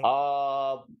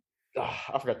 Mm-hmm.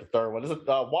 I forgot the third one. This is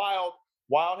Wild.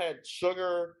 Wild had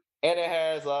sugar and it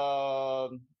has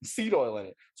seed oil in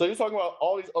it. So you're talking about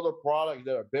all these other products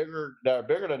that are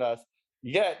bigger than us,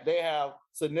 yet they have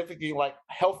significant like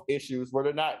health issues where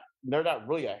they're not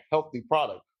really a healthy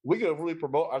product. We can really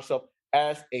promote ourselves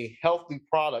as a healthy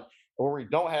product where we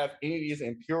don't have any of these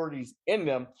impurities in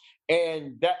them.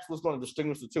 And that's what's going to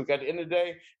distinguish the two. At the end of the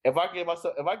day, if I get my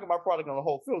product on the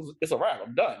Whole Foods, it's a wrap.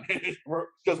 I'm done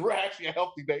because we're actually a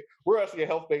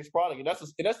health-based product, and that's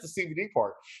the CBD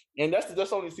part, and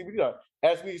that's only CBD part.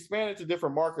 As we expand into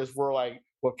different markets, we're like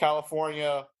with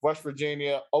California, West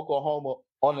Virginia, Oklahoma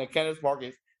on the cannabis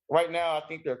markets. Right now, I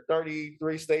think there are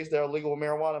 33 states that are legal with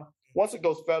marijuana. Once it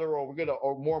goes federal,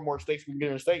 or more and more states we can get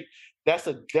in the state. That's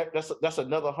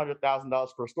another $100,000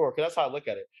 per store. Because that's how I look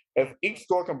at it. If each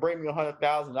store can bring me $100,000,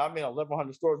 I'm in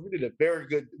 1,100 stores. We did a very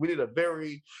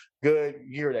good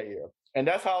year that year, and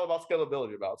that's how about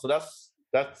scalability about. So that's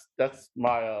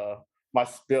my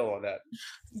spill on that.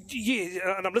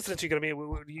 Yeah, and I'm listening to you. I mean,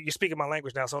 you're speaking my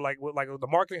language now. So like the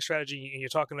marketing strategy, and you're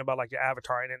talking about like your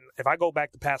avatar. And if I go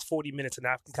back the past 40 minutes, and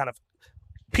I can kind of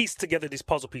piece together these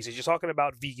puzzle pieces. You're talking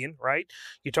about vegan, right?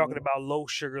 You're talking about low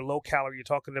sugar, low calorie. You're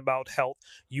talking about health.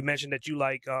 You mentioned that you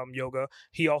like yoga.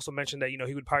 He also mentioned that,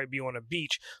 he would probably be on a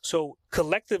beach. So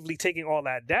collectively taking all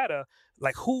that data,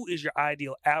 like who is your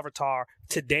ideal avatar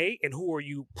today and who are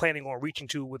you planning on reaching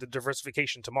to with the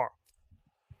diversification tomorrow?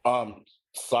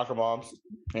 Soccer moms,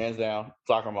 hands down,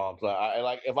 soccer moms. I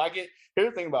like, here's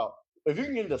the thing about, if you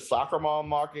can get into the soccer mom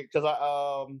market, because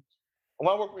I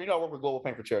work with Global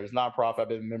Pain for Charity. It's a nonprofit. I've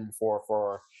been a member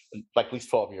for like at least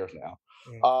 12 years now.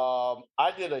 Mm-hmm.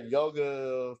 I did a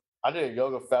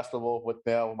yoga festival with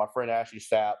them with my friend Ashley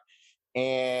Sapp,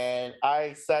 and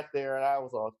I sat there and I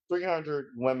was on 300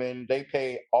 women. They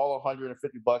paid all $150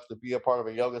 to be a part of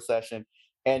a yoga session,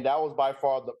 and that was by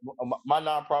far my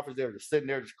nonprofit. They were just sitting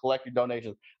there just collecting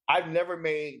donations. I've never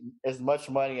made as much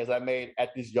money as I made at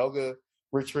this yoga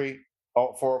retreat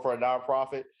for a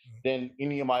nonprofit than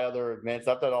any of my other events.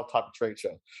 I've done all type of trade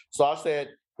shows. So I said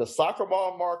the soccer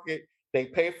ball market, they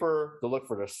pay to look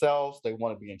for themselves. They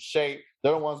want to be in shape.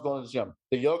 They're the ones going to the gym.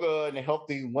 The yoga and the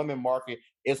healthy women market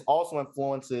is also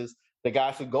influences the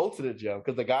guys who go to the gym,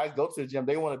 because the guys go to the gym,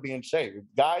 they want to be in shape.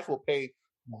 Guys will pay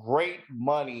great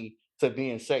money to be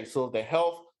in shape. So the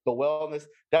health, the wellness,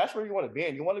 that's where you want to be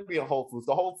in. You want to be in Whole Foods.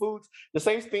 The Whole Foods, the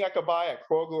same thing I could buy at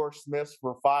Kroger or Smith's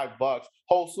for $5.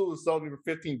 Whole Foods is selling me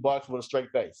for $15 with a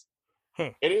straight face.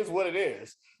 It is what it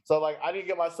is. So like, I didn't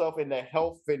get myself in the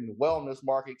health and wellness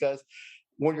market, because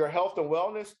when you're health and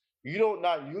wellness, you don't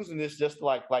not using this just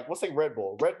like let's say Red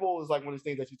Bull. Red Bull is like one of these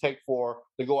things that you take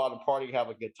to go out and party and have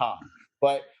a good time.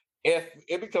 But if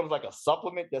it becomes like a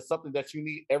supplement, that's something that you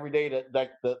need every day to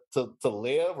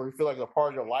live, or you feel like it's a part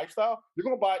of your lifestyle, you're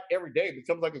gonna buy it every day. It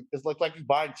becomes it's like you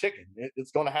buying chicken.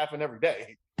 It's gonna happen every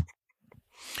day.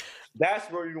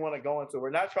 That's where you want to go into.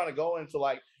 We're not trying to go into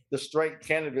like the straight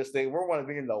cannabis thing. We want to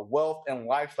be in the wealth and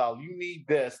lifestyle. You need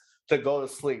this to go to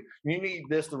sleep. You need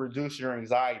this to reduce your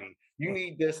anxiety. You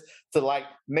need this to like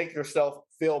make yourself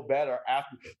feel better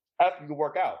after you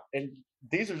work out. And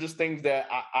these are just things that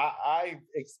I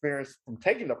experienced from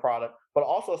taking the product, but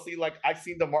also see like I've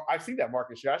seen that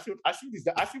market share. I see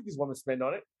these women spend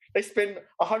on it. They spend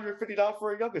 $150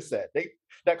 for a yoga set.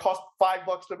 That costs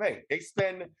 $5 to make. They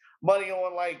spend money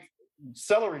on like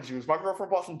celery juice. My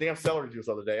girlfriend bought some damn celery juice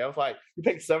the other day. I was like, you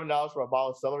paid $7 for a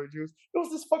bottle of celery juice? It was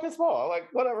this fucking small. I'm like,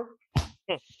 whatever.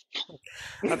 I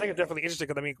think it's definitely interesting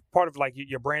because, I mean, part of like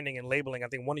your branding and labeling, I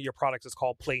think one of your products is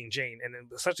called Plain Jane. And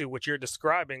essentially what you're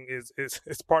describing is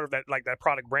part of that, like that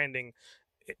product branding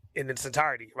in its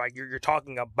entirety, right? You're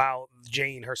talking about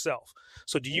Jane herself.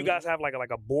 So do you guys have like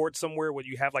a board somewhere where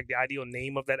you have like the ideal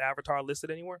name of that avatar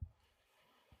listed anywhere?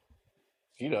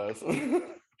 He does.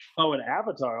 Oh, an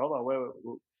avatar. Hold on, wait.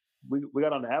 We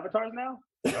got on the avatars now.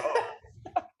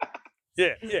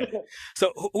 Yeah.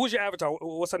 So who's your avatar?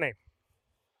 What's her name?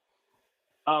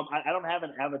 I don't have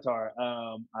an avatar.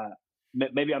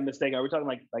 Maybe I'm mistaken. Are we talking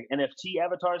like NFT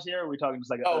avatars here? Or are we talking just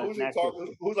like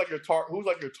who's like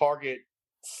your target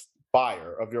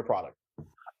buyer of your product?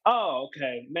 Oh,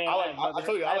 okay, man. I've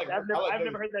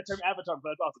never heard that term avatar, but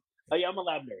that's awesome. Oh yeah, I'm a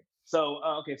lab nerd. So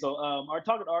okay, so our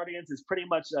target audience is pretty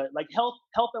much like health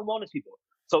and wellness people.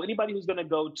 So anybody who's going to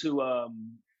go to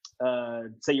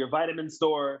say your vitamin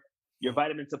store, your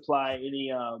vitamin supply, any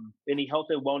health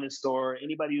and wellness store,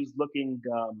 anybody who's looking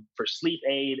for sleep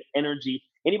aid, energy,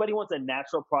 anybody who wants a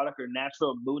natural product or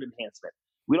natural mood enhancement.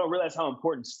 We don't realize how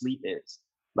important sleep is.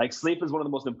 Like sleep is one of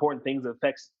the most important things that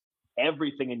affects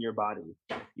everything in your body.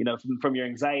 You know, from your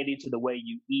anxiety to the way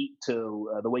you eat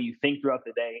to the way you think throughout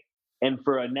the day. And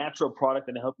for a natural product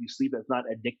that can help you sleep that's not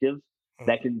addictive,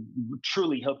 that can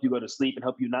truly help you go to sleep and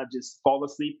help you not just fall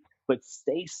asleep, but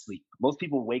stay asleep. Most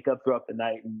people wake up throughout the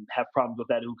night and have problems with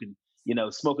that who can, you know,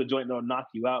 smoke a joint and it'll knock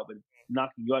you out, but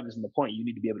knocking you out isn't the point. You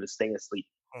need to be able to stay asleep.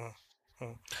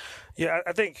 Yeah,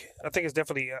 I think it's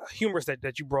definitely humorous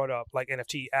that you brought up like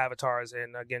NFT avatars,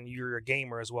 and again, you're a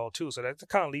gamer as well too. So that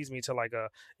kind of leads me to like a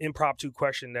impromptu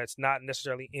question that's not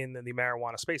necessarily in the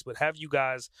marijuana space, but have you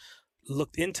guys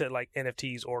looked into like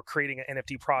NFTs or creating an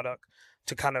NFT product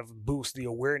to kind of boost the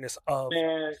awareness of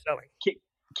selling?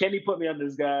 Kenny put me on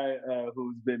this guy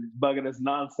who's been bugging us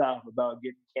nonstop about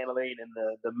getting Cannellane in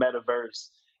the metaverse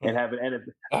and having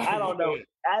NFT. I don't know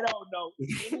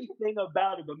anything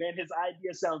about it, but man, his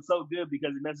idea sounds so good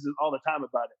because he messages all the time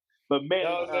about it. But man,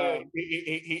 I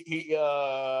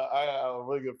have a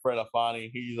really good friend,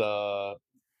 Afani. He's a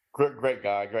great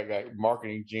guy,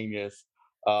 marketing genius.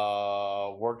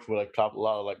 Works with a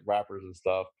lot of like rappers and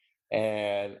stuff,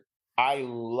 and I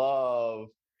love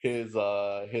his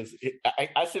I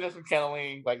sent him some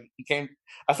Cannellane. Like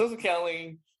I sent some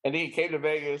Cannellane, and then he came to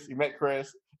Vegas. He met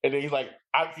Chris, and then he's like,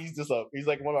 he's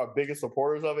like one of our biggest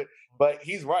supporters of it. But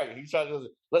he's right. He's trying to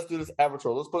let's do this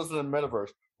avatar. Let's put this in the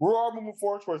metaverse. We're all moving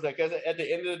forward towards that. Because at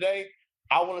the end of the day,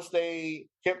 I want to stay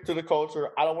hip to the culture.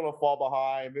 I don't want to fall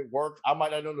behind. If it works, I might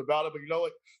not know about it, but you know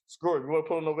what? Screw it. We want to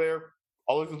put it over there.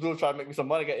 All we can do is try to make me some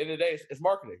money. At the end of the day, it's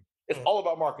marketing. It's all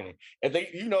about marketing. And they,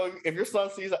 you know, if your son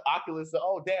sees an Oculus,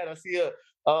 oh, Dad, I see a,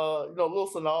 little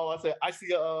Sonal.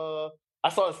 I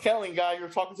saw this Cannellane guy you were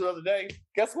talking to the other day.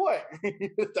 Guess what?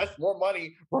 That's more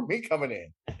money for me coming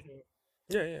in.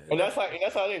 Yeah. And that's how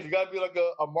it is. You got to be like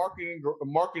a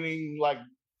marketing like,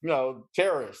 you know,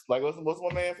 terrorist. Like what's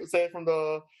my man said from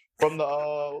the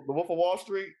Wolf of Wall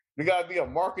Street? You got to be a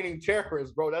marketing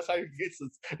terrorist, bro. That's how you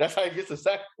get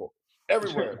successful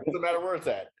everywhere. It doesn't matter where it's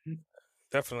at.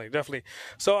 Definitely.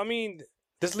 So, I mean,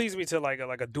 this leads me to like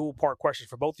a dual part question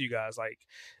for both of you guys. Like,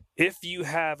 if you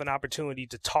have an opportunity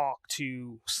to talk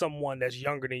to someone that's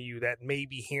younger than you that may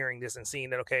be hearing this and seeing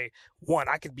that, okay, one,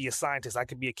 I could be a scientist, I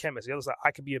could be a chemist. The other side,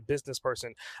 I could be a business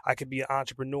person, I could be an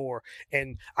entrepreneur,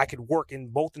 and I could work in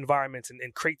both environments and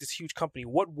create this huge company.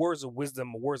 What words of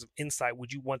wisdom or words of insight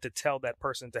would you want to tell that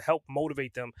person to help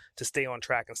motivate them to stay on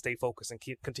track and stay focused and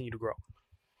continue to grow?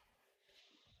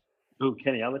 Ooh,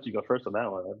 Kenny, I'll let you go first on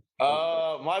that one.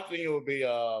 My thing would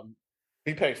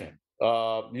be patient.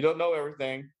 You don't know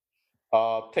everything.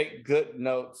 Take good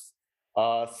notes.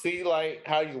 See like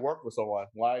how you work with someone.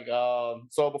 Like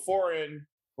so before in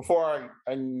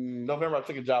November, I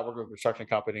took a job working with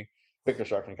a big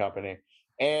construction company,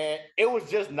 and it was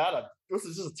just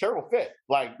a terrible fit.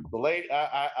 Like the lady,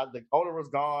 the owner was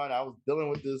gone. I was dealing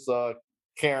with this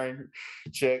Karen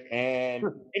chick, and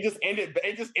it just ended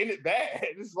bad.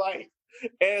 It's like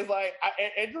and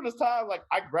during this time, like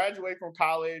I graduated from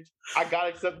college, I got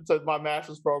accepted to my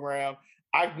master's program.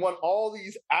 I won all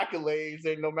these accolades,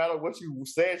 and no matter what you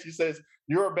said, she says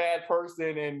you're a bad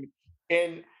person.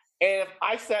 And if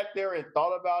I sat there and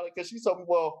thought about it, because she told me,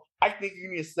 well, I think you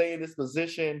need to stay in this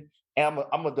position, and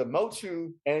I'm gonna demote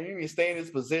you, and you need to stay in this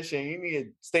position. You need to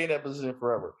stay in that position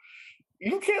forever.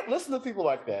 You can't listen to people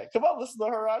like that. If I listen to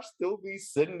her, I'd still be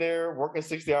sitting there working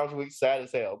 60 hours a week, sad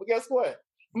as hell. But guess what?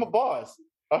 I'm a boss.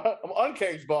 I'm an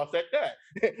uncaged boss at that.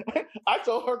 I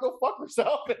told her go fuck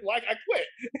herself, and like I quit.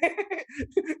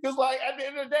 Because like at the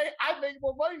end of the day, I make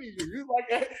more money than you.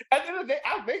 Like at the end of the day,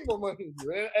 I make more money than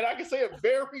you, and I can say it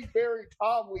very, very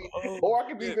calmly, or I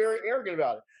can be very arrogant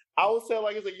about it. I would say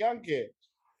like as a young kid,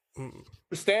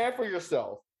 stand for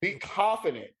yourself, be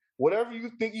confident. Whatever you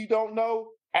think you don't know,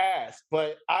 ask.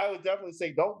 But I would definitely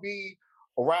say don't be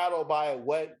rattled by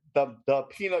what the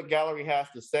peanut gallery has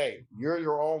to say. You're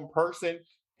your own person.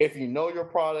 If you know your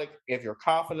product, if you're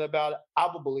confident about it, I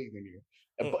will believe in you.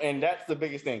 And that's the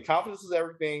biggest thing. Confidence is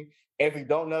everything. If you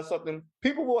don't know something,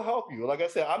 people will help you. Like I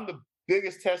said, I'm the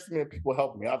biggest testament of people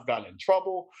helping me. I've gotten in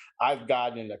trouble. I've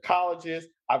gotten into colleges.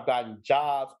 I've gotten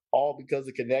jobs, all because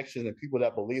of connections and people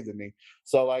that believe in me.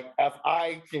 So, like, if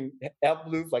I can help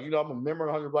Luke, like, I'm a member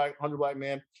of 100 Black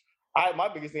Men. My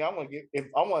biggest thing, if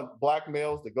I want Black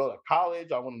males to go to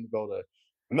college, I want them to go to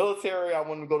military, I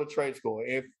want them to go to trade school.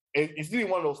 If it's either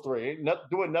one of those three,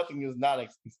 doing nothing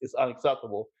is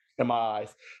unacceptable in my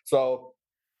eyes. So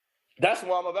that's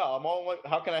what I'm about. I'm all,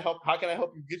 how can I help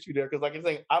you get you there? Because like I'm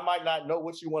saying, I might not know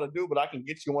what you want to do, but I can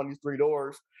get you one of these three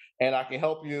doors, and I can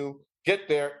help you get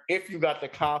there if you got the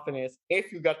confidence,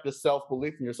 if you got the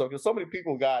self-belief in yourself. Because so many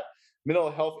people got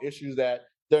mental health issues that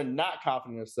they're not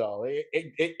confident in themselves.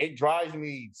 It drives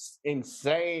me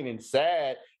insane and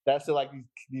sad that like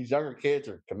these younger kids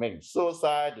are committing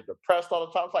suicide, they're depressed all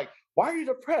the time. It's like, why are you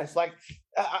depressed? Like,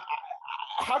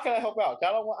 how can I help out?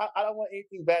 I don't want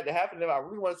anything bad to happen to them. I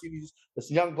really want to see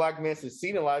this young Black man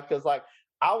succeed in life, because like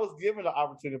I was given the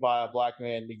opportunity by a Black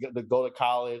man to go to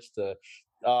college, to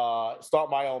start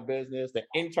my own business, to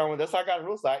intern with. That's how I got in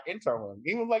real estate. Intern with him,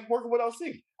 even like working with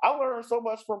OC. I learned so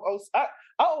much from OC. I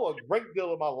owe a great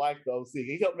deal of my life to OC.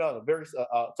 He helped me out in a very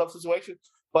tough situation,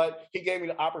 but he gave me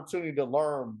the opportunity to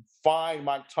learn, fine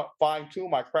tune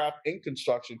my craft in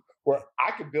construction, where I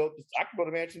could build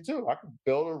a mansion too. I could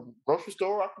build a grocery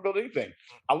store. I could build anything.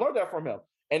 I learned that from him,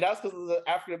 and that's because as an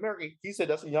African American, he said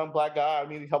that's a young Black guy. I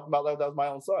need to help him out. That was my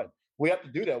own son. We have to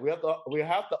do that. We have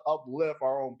to uplift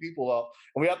our own people up,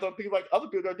 and we have to people like other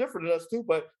people that are different than us too.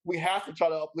 But we have to try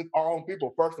to uplift our own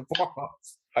people first and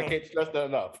foremost. I can't stress that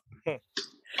enough.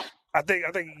 I think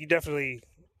you definitely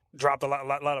dropped a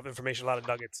lot of information, a lot of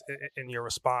nuggets in your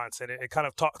response, and it kind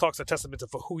of talks a testament to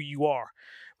for who you are.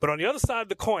 But on the other side of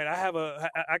the coin, I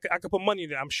could put money in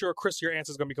there. I'm sure, Chris, your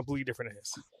answer is going to be completely different than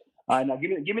his. All right, now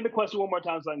give me the question one more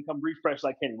time so I can come refresh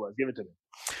like Kenny was. Give it to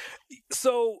me.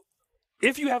 So,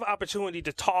 if you have an opportunity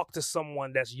to talk to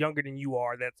someone that's younger than you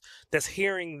are, that's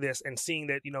hearing this and seeing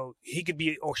that, he could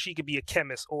be or she could be a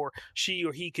chemist, or she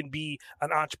or he can be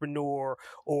an entrepreneur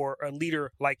or a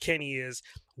leader like Kenny is,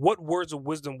 what words of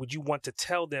wisdom would you want to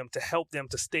tell them to help them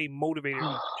to stay motivated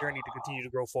on the journey to continue to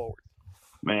grow forward?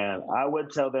 Man, I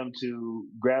would tell them to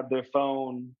grab their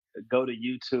phone, go to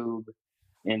YouTube,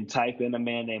 and type in a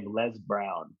man named Les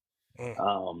Brown.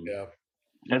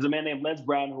 There's a man named Les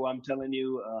Brown who I'm telling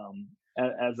you,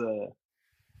 as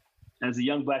a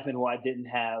young Black man who I didn't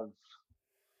have,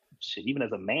 even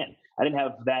as a man, I didn't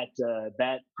have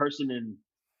that person in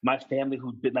my family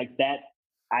who'd been like that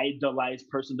idolized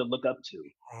person to look up to,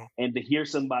 and to hear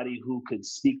somebody who could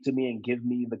speak to me and give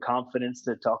me the confidence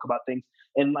to talk about things.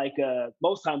 And like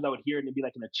most times I would hear it and be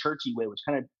like in a churchy way, which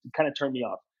kind of turned me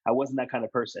off. I wasn't that kind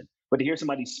of person. But to hear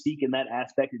somebody speak in that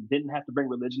aspect and didn't have to bring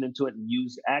religion into it and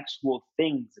use actual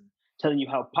things and telling you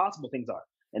how possible things are,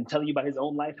 and telling you about his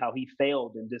own life, how he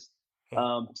failed, and just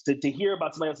to hear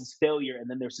about somebody else's failure and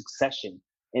then their succession,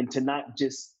 and to not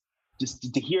just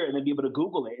to hear it and then be able to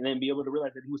Google it and then be able to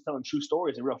realize that he was telling true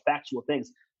stories and real factual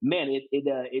things. Man,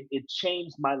 it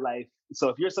changed my life. So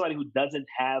if you're somebody who doesn't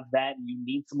have that and you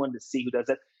need someone to see who does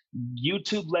that,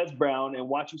 YouTube Les Brown and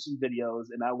watch you some videos,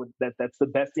 and that's the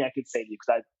best thing I could say to you,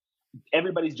 because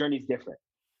everybody's journey is different.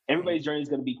 Everybody's journey is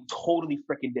going to be totally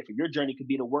freaking different. Your journey could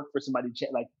be to work for somebody.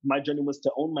 Like my journey was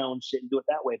to own my own shit and do it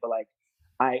that way. But like,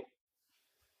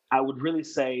 I would really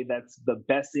say that's the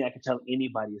best thing I could tell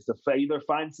anybody is to either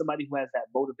find somebody who has that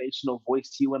motivational voice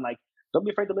to you, and like, don't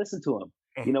be afraid to listen to them.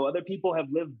 Other people have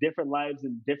lived different lives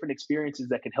and different experiences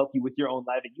that can help you with your own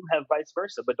life, and you have vice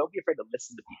versa. But don't be afraid to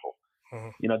listen to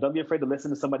people. Don't be afraid to listen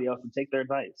to somebody else and take their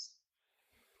advice.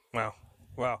 Wow.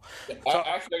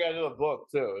 Actually, I got another book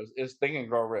too. It's Think and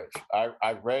Grow Rich.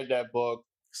 I read that book.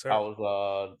 Sir. I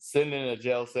was sitting in a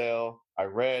jail cell. I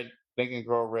read Think and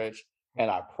Grow Rich, and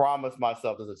I promised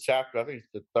myself there's a chapter, I think it's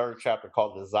the third chapter,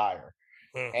 called Desire.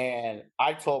 And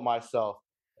I told myself,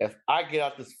 if I get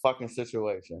out this fucking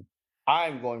situation,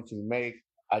 I'm going to make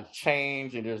a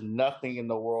change, and there's nothing in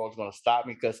the world going to stop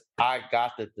me, because I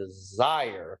got the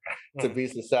desire to be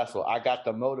successful. I got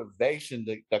the motivation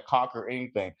to conquer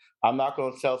anything. I'm not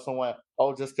going to tell someone,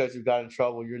 oh, just because you got in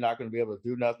trouble, you're not going to be able to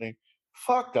do nothing.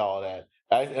 Fuck all that.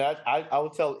 I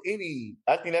would tell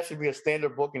I think that should be a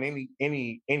standard book in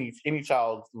any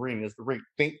child's reading, is to read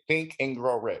Think and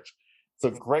Grow Rich.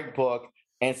 It's a great book,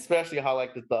 and especially I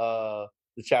like the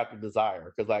chapter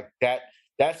Desire, because like that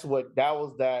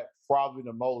was probably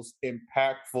the most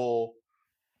impactful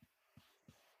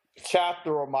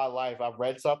chapter of my life, I've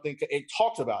read something. It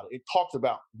talks about it. It talks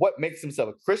about what makes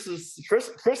himself. Chris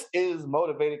is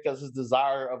motivated because his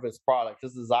desire of his product,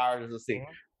 his desire to succeed.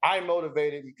 Mhm. I'm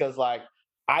motivated because like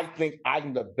I think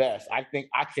I'm the best. I think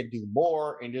I can do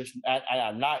more, and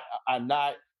I'm not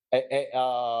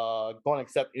going to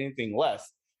accept anything less.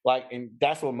 Like, and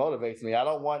that's what motivates me. I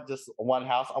don't want just one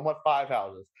house. I want 5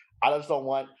 houses. I just don't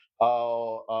want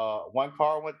one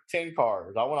car. I want 10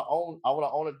 cars. I want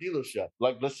to own a dealership.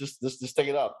 Like, let's just take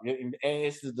it up. And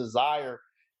it's the desire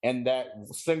and that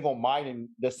single mind. And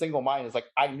the single mind is like,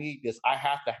 I need this. I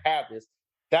have to have this.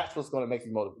 That's what's going to make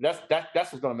me motivate.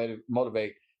 That's what's going to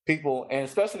motivate people, and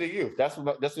especially the youth. That's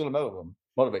going to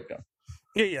motivate them.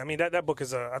 Yeah. I mean, that book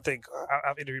is I think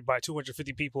I've interviewed by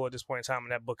 250 people at this point in time,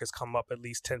 and that book has come up at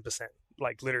least 10%.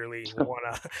 Like literally,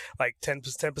 like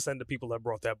 10% of the people have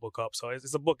brought that book up. So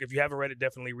it's a book. If you haven't read it,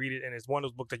 definitely read it. And it's one of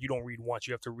those books that you don't read once.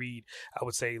 You have to read, I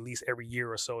would say, at least every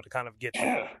year or so to kind of get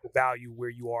the value where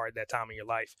you are at that time in your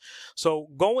life. So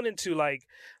going into like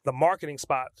the marketing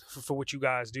spot for what you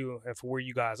guys do and for where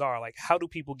you guys are, like how do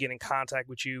people get in contact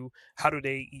with you? How do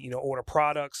they, order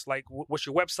products? Like what's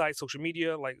your website, social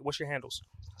media? Like what's your handles?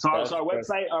 So our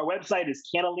website is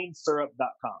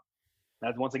cannelinesyrup.com.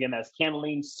 That's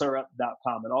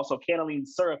cannelinesyrup.com. And also Canneline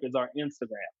Syrup is our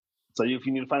Instagram. So if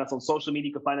you need to find us on social media,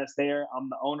 you can find us there. I'm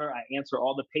the owner. I answer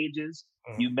all the pages.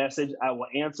 Mm-hmm. You message, I will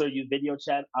answer. You video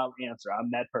chat, I'll answer. I'm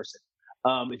that person.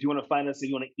 If you want to find us, if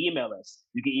you want to email us,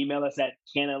 you can email us at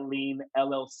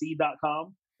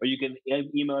cannelinellc.com, or you can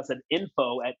email us at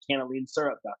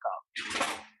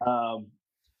info@cannelinesyrup.com.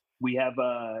 We have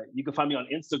you can find me on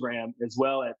Instagram as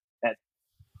well at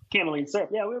Canneline Syrup.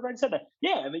 Yeah, we already said that.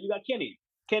 Yeah, and then you got Kenny.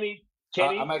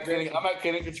 I'm at Kenny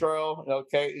Cottrell,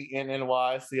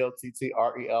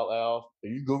 KennyCottrell.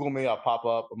 If you Google me, I'll pop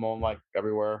up. I'm on like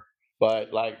everywhere.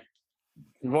 But like,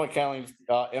 you want Canneline,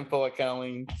 info at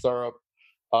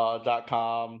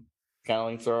cannelinesyrup.com,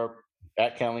 Canneline Syrup,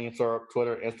 at Canneline Syrup,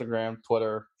 Twitter, Instagram,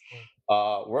 Twitter.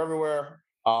 We're everywhere.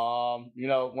 Want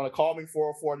to call me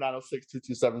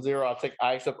 404-906-2270.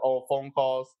 I accept all phone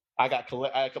calls. I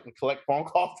collect phone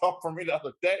calls from me the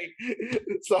other day.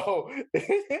 So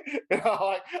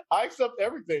I accept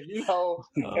everything, and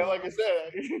like I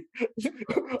said,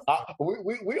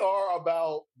 we are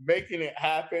about making it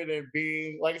happen and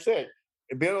being, like I said,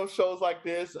 being on shows like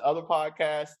this, other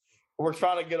podcasts. We're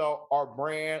trying to get our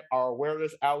brand, our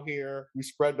awareness out here. We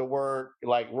spread the word.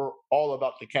 Like, we're all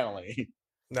about the kenneling.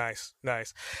 Nice.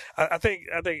 I think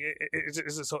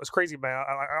it's crazy, man.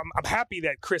 I'm happy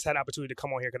that Chris had an opportunity to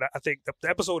come on here, because I think the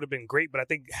episode would have been great, but I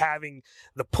think having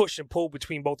the push and pull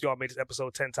between both y'all made this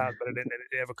episode 10 times better than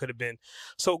it ever could have been.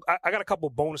 So I got a couple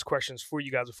bonus questions for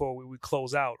you guys before we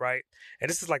close out, right? And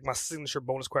this is like my signature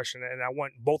bonus question, and I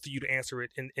want both of you to answer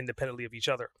it independently of each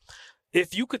other.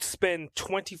 If you could spend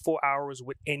 24 hours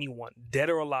with anyone, dead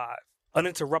or alive,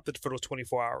 uninterrupted for those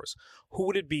 24 hours, who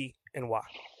would it be and why?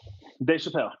 Dave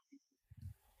Chappelle.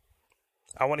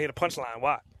 I want to hear the punchline.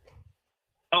 Why?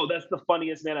 Oh, that's the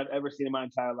funniest man I've ever seen in my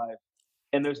entire life.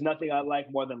 And there's nothing I like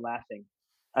more than laughing.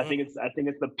 I think it's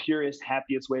the purest,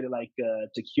 happiest way to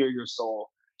to cure your soul.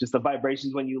 Just the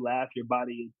vibrations when you laugh, your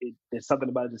body, there's something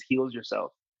about it just heals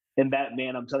yourself. And that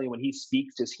man, I'm telling you, when he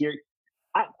speaks,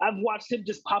 I've watched him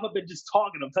just pop up and just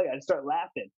talk, and I'm telling you, I just start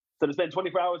laughing. So to spend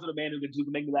 24 hours with a man who can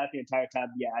make me laugh the entire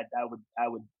time, yeah, I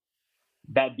would.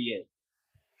 That'd be it.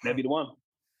 That'd be the one.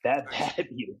 That'd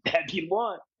be the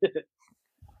one.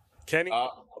 Kenny? Mine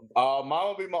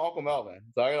would be my Uncle Melvin.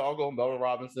 So I got an Uncle Melvin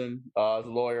Robinson, as a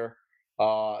lawyer.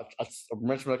 I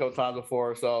mentioned him a couple times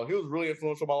before. So he was really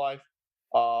influential in my life,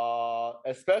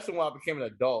 especially when I became an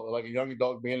adult, like a young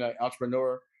adult, being an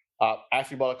entrepreneur.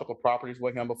 Actually bought a couple of properties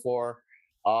with him before.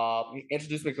 He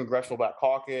introduced me to Congressional Black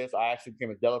Caucus. I actually became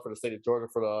a delegate for the state of Georgia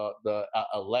for the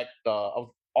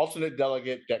alternate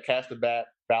delegate that cast the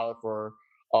ballot for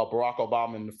Barack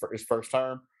Obama in his first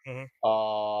term,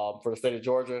 for the state of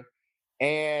Georgia.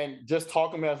 And just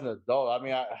talking to me as an adult, I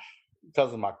mean,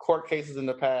 because of my court cases in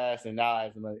the past, and now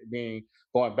as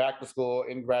going back to school,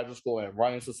 in graduate school, and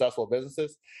running successful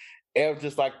businesses, it was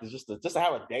just like just to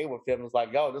have a day with him. It was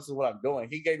like, yo, this is what I'm doing.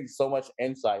 He gave me so much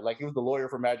insight. Like, he was the lawyer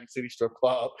for Magic City Strip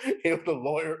Club. He was the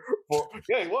lawyer for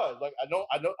he was. Like, I know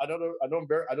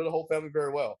the whole family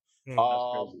very well.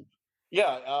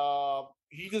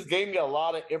 He just gave me a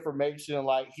lot of information.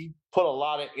 Like, he put a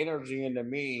lot of energy into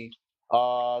me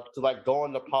to like go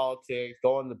into politics,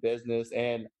 go into business.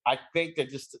 And I think that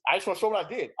I just want to show him what I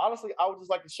did. Honestly, I would just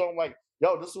like to show him, like,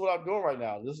 yo, this is what I'm doing right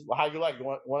now. This is how you like.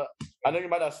 I know you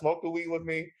might not smoke the weed with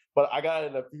me, but I got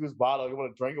an infused bottle. You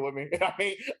want to drink it with me? I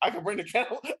mean, I can bring the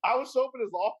candle. I would show up in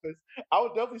his office. I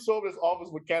would definitely show up in his office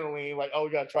with candling, like, oh,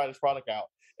 we got to try this product out.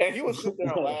 And he would sit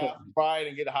there and laugh, try it,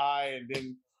 and get high, and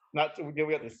then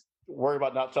we have to worry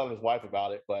about not telling his wife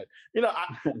about it. But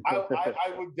I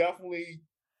would definitely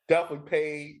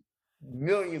pay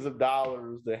millions of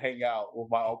dollars to hang out with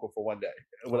my uncle for one day,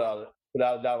 without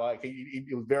a doubt. Like he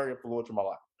was very influential in my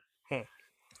life.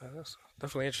 That's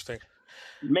definitely interesting.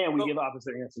 Man, we give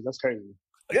opposite answers. That's crazy.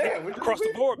 Yeah, across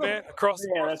the board, man. Across the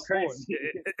board. That's crazy.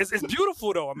 It's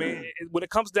beautiful though. I mean, when it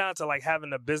comes down to like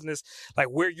having a business, like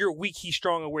where you're weak, he's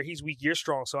strong, and where he's weak, you're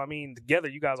strong. So I mean, together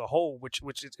you guys are whole, which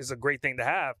is a great thing to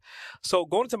have. So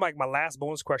going into my last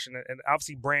bonus question, and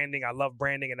obviously branding, I love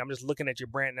branding, and I'm just looking at your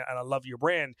brand, and I love your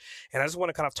brand, and I just want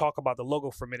to kind of talk about the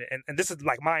logo for a minute. And this is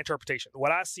like my interpretation.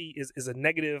 What I see is a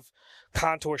negative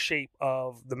contour shape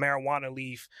of the marijuana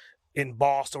leaf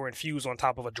embossed or infused on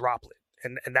top of a droplet.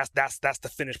 And that's the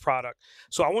finished product.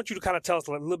 So I want you to kind of tell us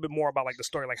a little bit more about like the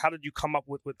story. Like, how did you come up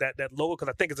with that logo? Because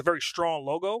I think it's a very strong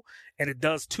logo, and it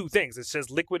does two things. It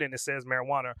says liquid and it says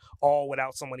marijuana, all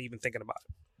without someone even thinking about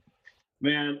it.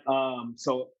 Man,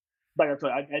 so like I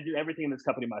told you, I do everything in this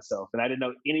company myself, and I didn't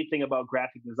know anything about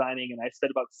graphic designing, and I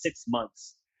spent about 6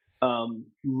 months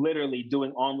literally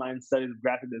doing online studies of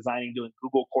graphic designing, doing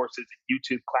Google courses and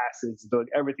YouTube classes, doing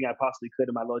everything I possibly could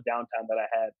in my little downtime that I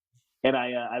had. And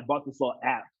I bought this little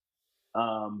app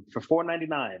for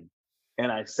 $4.99,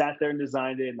 and I sat there and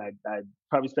designed it. And I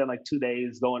probably spent like 2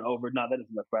 days going over, no, that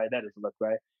doesn't look right. That doesn't look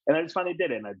right. And I just finally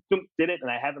did it. And I did it, and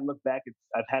I haven't looked back.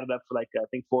 I've had it up for like I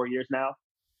think 4 years now,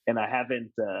 and I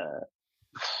haven't.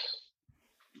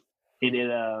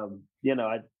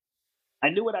 I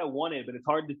knew what I wanted, but it's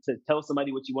hard to tell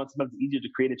somebody what you want. Sometimes it's easier to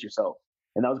create it yourself.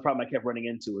 And that was the problem I kept running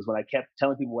into, is when I kept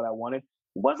telling people what I wanted.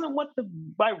 It wasn't what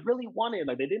I really wanted.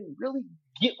 Like, they didn't really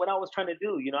get what I was trying to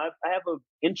do. You know, I have an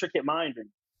intricate mind,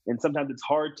 and sometimes it's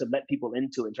hard to let people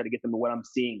into it and try to get them to what I'm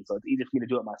seeing. So it's easier for me to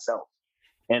do it myself.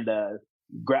 And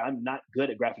I'm not good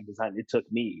at graphic design. It took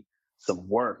me some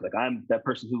work. Like, I'm that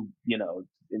person who, you know,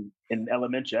 in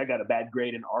elementary, I got a bad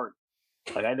grade in art.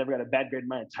 Like, I never got a bad grade in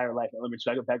my entire life.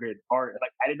 Elementary, I got a bad grade in art.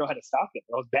 Like, I didn't know how to stop it.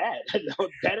 I was bad. I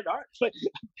was bad at art. Like,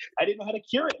 I didn't know how to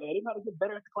cure it. Like, I didn't know how to get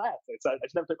better at the class. Like, so I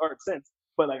just never took art since.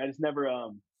 But like, I just never.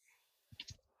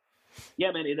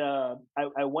 Yeah, man.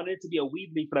 I wanted it to be a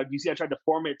weed leaf, but you see, I tried to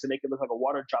form it to make it look like a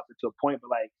water droplet to a point. But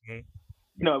like, you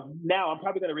know, now I'm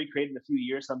probably going to recreate it in a few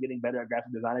years. So I'm getting better at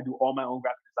graphic design. I do all my own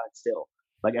graphic design still.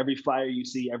 Like, every flyer you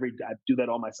see, I do that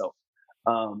all myself.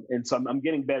 And so I'm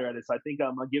getting better at it. So I think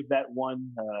I'll give that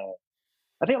one.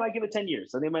 I think I might give it 10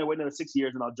 years. I think I might wait another 6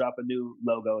 years, and I'll drop a new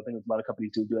logo. I think a lot of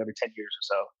companies do every 10 years or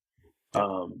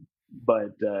so.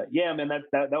 Yeah, man,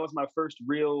 that was my first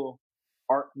real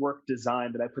artwork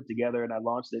design that I put together, and I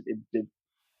launched it.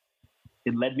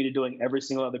 It led me to doing every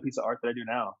single other piece of art that I do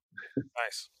now.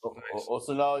 Nice. Well,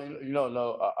 so now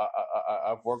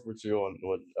I've worked with you on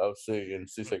with LC and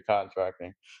CC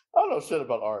Contracting. I don't know shit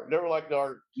about art. Never liked the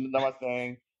art. Not my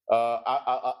thing.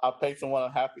 I pay someone.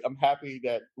 I'm happy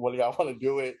that when I want to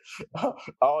do it. I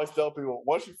always tell people,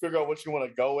 once you figure out what you want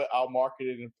to go with, I'll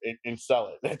market it and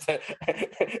sell it.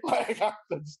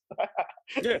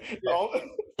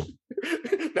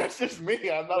 That's just me.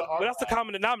 I'm not. But that's the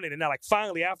common denominator now. Like,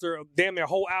 finally, after damn near a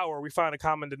whole hour, we find a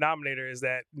common denominator is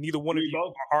that neither one of you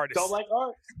are artists. Don't like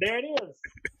art. There it is.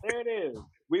 There it is.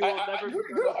 We will never. You're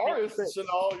the artist,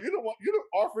 Chanel. You're the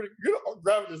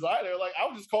graphic designer. Like, I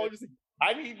was just calling you.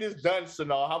 I need this done,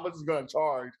 Chanel. How much is going to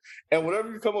charge? And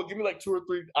whatever you come up, give me like 2 or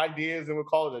 3 ideas, and we'll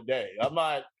call it a day. I'm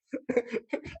not.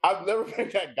 I've never been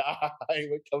that guy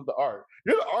when it comes to art.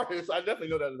 You're the artist. I definitely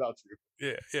know that about you.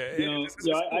 Yeah.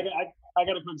 I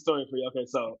got a quick story for you. Okay,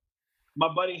 so my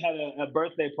buddy had a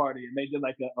birthday party, and they did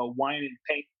like a wine and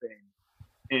paint thing.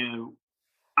 And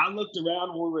I looked around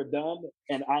when we were done,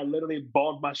 and I literally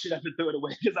balled my shit up and threw it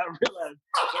away, because I realized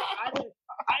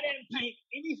I didn't paint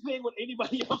anything what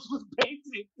anybody else was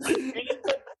painting. And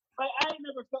I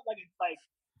never felt like it's like.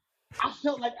 I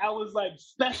felt like I was like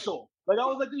special. Like, I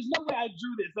was like, there's no way I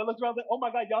drew this. I looked around like, oh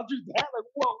my God, y'all drew that? Like,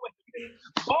 whoa, wait,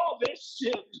 all this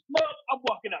shit. No, I'm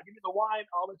walking out. Give me the wine.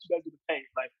 I'll let you guys do the paint.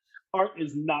 Like, art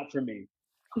is not for me.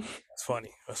 That's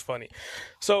funny.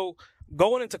 So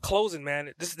going into closing,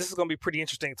 man, this is going to be pretty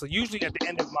interesting. So usually at the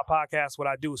end of my podcast, what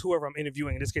I do is whoever I'm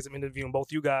interviewing, in this case, I'm interviewing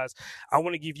both you guys, I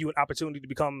want to give you an opportunity to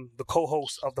become the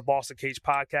co-host of the Boss Uncaged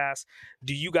podcast.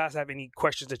 Do you guys have any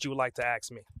questions that you would like to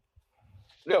ask me?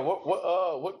 Yeah,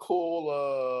 what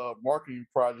cool marketing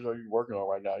projects are you working on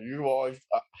right now?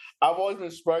 I've always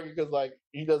been striking because like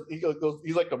he's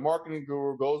like a marketing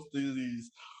guru, goes to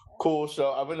these cool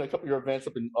show. I've been to a couple of your events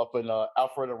up in Alfred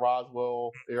and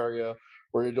Roswell area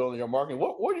where you're doing your marketing.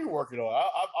 What are you working on?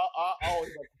 I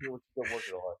always like to hear what you're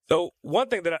working on. So one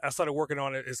thing that I started working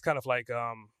on is kind of like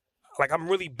I'm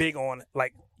really big on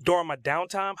like during my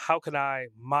downtime, how can I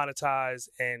monetize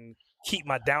and keep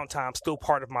my downtime still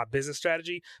part of my business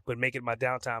strategy, but make it my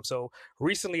downtime. So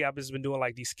recently I've just been doing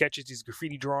like these sketches, these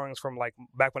graffiti drawings from like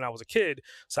back when I was a kid.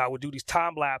 So I would do these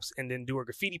time lapse and then do a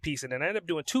graffiti piece. And then I ended up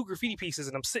doing 2 graffiti pieces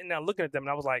and I'm sitting down looking at them and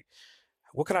I was like,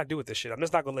 what can I do with this shit? I'm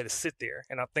just not going to let it sit there.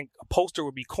 And I think a poster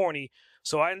would be corny.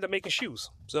 So I ended up making shoes.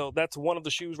 So that's one of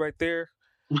the shoes right there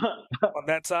on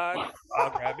that side. I'll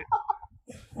grab it.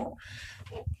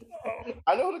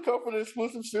 I know the code for the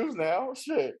exclusive shoes now.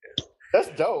 Shit. That's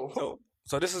dope.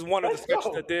 So this is one of the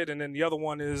sketches I did, and then the other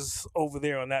one is over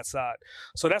there on that side.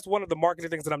 So that's one of the marketing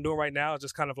things that I'm doing right now. Is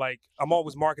just kind of like I'm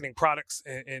always marketing products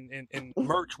and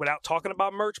merch without talking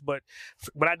about merch. But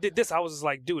when I did this, I was just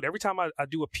like, dude, every time I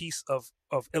do a piece of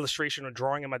illustration or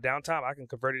drawing in my downtime, I can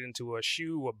convert it into a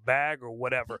shoe, a bag, or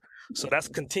whatever. So that's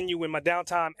continuing my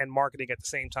downtime and marketing at the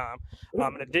same time.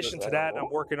 In addition to that, I'm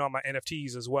working on my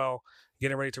NFTs as well.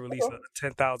 Getting ready to release a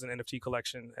 10,000 NFT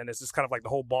collection. And it's just kind of like the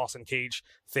whole Boss Uncaged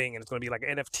thing. And it's going to be like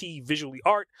NFT visually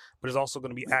art, but it's also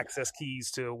going to be access keys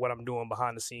to what I'm doing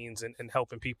behind the scenes and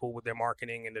helping people with their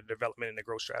marketing and their development and their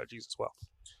growth strategies as well.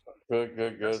 Good.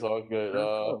 It's all good.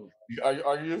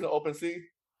 Are you using OpenSea?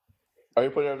 Are you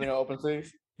putting everything on OpenSea?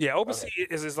 Yeah,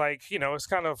 OpenSea is like, it's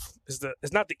kind of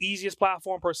it's not the easiest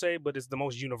platform per se, but it's the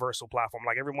most universal platform.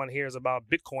 Like everyone hears about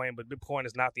Bitcoin, but Bitcoin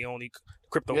is not the only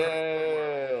crypto.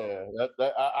 Yeah,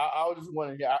 I was just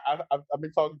wondering. Yeah, I've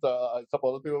been talking to a couple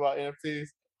other people about NFTs,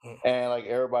 and like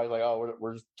everybody's like, "Oh,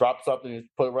 we're just drop something and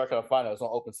put a record on finance on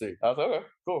OpenSea." I was like, "Okay,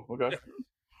 cool, okay."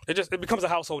 Yeah. It becomes a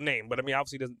household name, but I mean,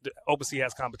 obviously, OpenSea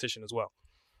has competition as well.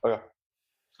 Okay.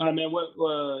 All right, man. What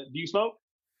do you smoke?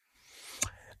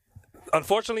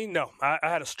 Unfortunately, no. I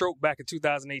had a stroke back in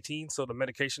 2018, so the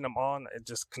medication I'm on, it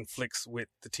just conflicts with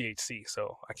the THC,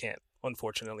 so I can't,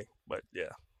 unfortunately. But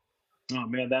yeah. Oh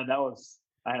man, that was.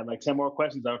 I had like 10 more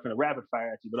questions. I was going to rapid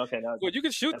fire at you, but okay. Well, you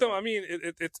can shoot them. I mean,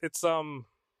 it's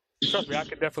trust me, I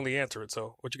can definitely answer it.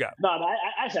 So, what you got? No,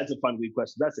 I just had some fun weed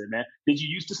questions. That's it, man. Did you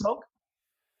used to smoke?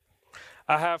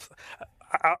 I have.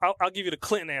 I'll give you the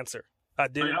Clinton answer. I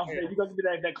did. You're going to be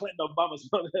that Clinton Obama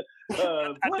smoke.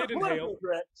 I did inhale.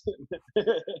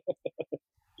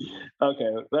 Okay,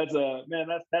 that's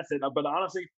it. But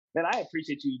honestly, man, I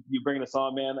appreciate you bringing us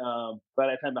on, man. By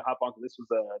that time to hop on, this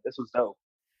was dope.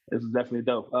 This is definitely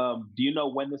dope. Do you know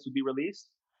when this will be released?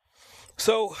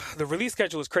 So the release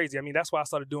schedule is crazy. I mean, that's why I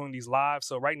started doing these live.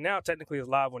 So right now, technically, it's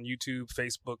live on YouTube,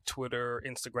 Facebook, Twitter,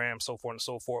 Instagram, so forth and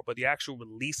so forth. But the actual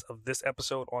release of this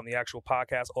episode on the actual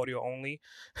podcast, audio only,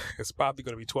 it's probably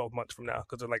going to be 12 months from now.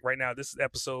 Because like right now, this is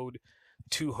episode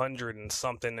 200 and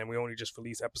something, and we only just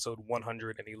released episode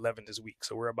 111 this week.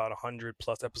 So we're about 100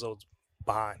 plus episodes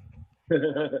behind.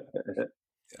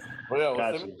 Well,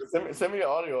 yeah, send me the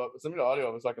audio. Send me the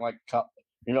audio so I can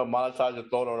monetize and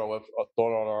throw it on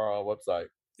our website.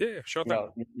 Yeah, sure thing.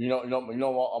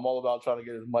 I'm all about trying to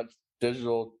get as much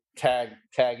digital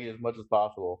tagging as much as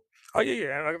possible. Oh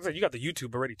yeah. And like I said, you got the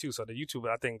YouTube already too. So the YouTube,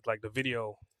 I think, like the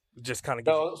video, just kind of.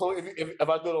 So if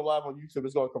I do it live on YouTube,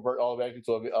 it's going to convert all the way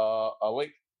into a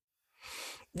link.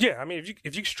 Yeah, I mean,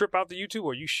 if you strip out the YouTube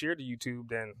or you share the YouTube,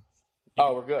 then.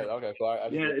 Oh, we're good. Okay, so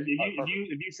if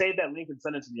you save that link and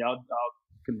send it to me, I'll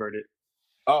convert it.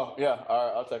 Oh yeah, all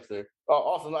right. I'll text you. Oh,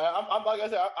 awesome! I'm like I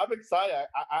said, I'm excited.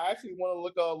 I actually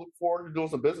want to look forward to doing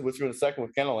some business with you in a second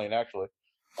with Kenneline. Actually,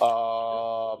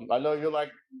 I know you're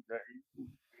like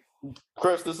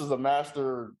Chris. This is a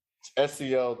master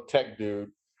SEO tech dude,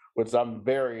 which I'm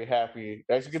very happy.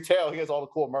 As you can tell, he has all the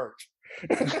cool merch.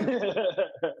 He's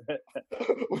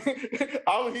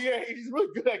really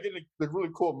good at getting the really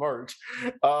cool merch.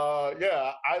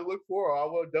 Yeah, I look forward. I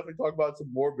will definitely talk about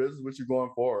some more business with you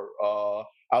going forward.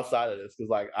 Outside of this, because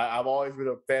like I've always been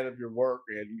a fan of your work,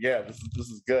 and yeah, this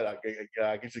is good.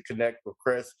 I get to connect with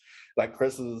Chris. Like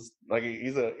Chris is like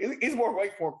he's way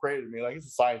more creative than me. Like he's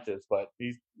a scientist, but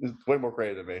he's way more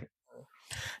creative than me.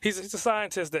 He's a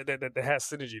scientist that has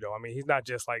synergy, though. I mean, he's not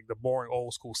just like the boring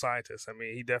old school scientist. I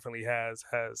mean, he definitely has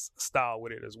style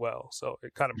with it as well. So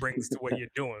it kind of brings to what you're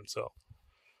doing. So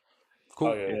cool.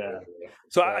 Oh, yeah.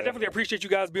 So I definitely appreciate you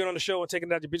guys being on the show and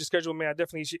taking out your busy schedule, man. I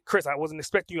definitely, Chris, I wasn't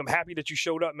expecting you. I'm happy that you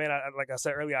showed up, man. Like I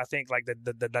said earlier, I think like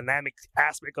the dynamic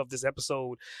aspect of this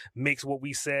episode makes what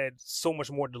we said so much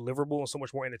more deliverable and so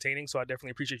much more entertaining. So I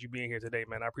definitely appreciate you being here today,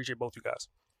 man. I appreciate both you guys.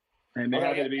 Hey, man,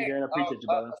 happy to be here. I appreciate you,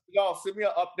 brother. Y'all send me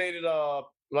an updated,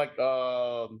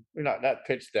 not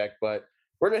pitch deck, but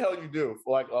where the hell you do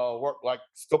for like work, like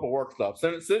scope of work stuff?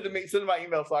 Send it to me. Send it my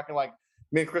email so I can like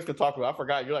me and Chris can talk about it. I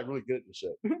forgot you're like really good at this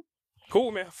shit.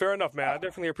 Cool, man. Fair enough, man. I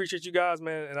definitely appreciate you guys,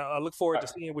 man. And I look forward to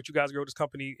seeing what you guys grow this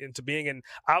company into being. And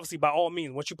obviously, by all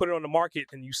means, once you put it on the market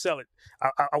and you sell it,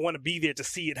 I want to be there to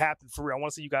see it happen for real. I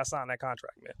want to see you guys sign that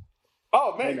contract, man.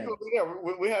 Oh, man. Yeah,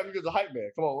 we have you as a hype man.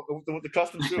 Come on, with the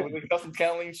custom shoes, with the custom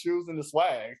Kathleen shoes and the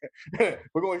swag.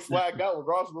 We're going to swag out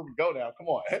regardless of where we go now. Come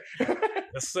on.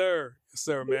 Yes, sir. Yes,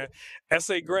 sir, man.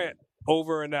 S.A. Grant,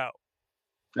 over and out.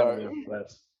 All right.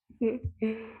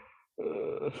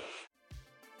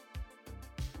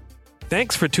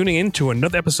 Thanks for tuning in to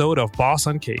another episode of Boss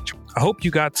Uncaged. I hope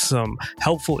you got some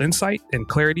helpful insight and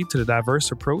clarity to the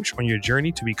diverse approach on your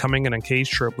journey to becoming an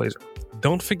uncaged trailblazer.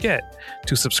 Don't forget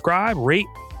to subscribe, rate,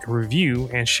 review,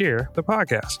 and share the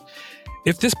podcast.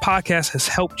 If this podcast has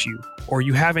helped you or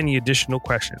you have any additional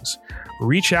questions,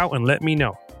 reach out and let me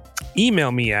know.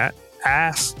 Email me at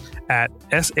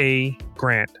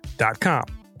ask@sagrant.com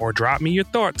or drop me your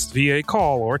thoughts via a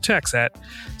call or text at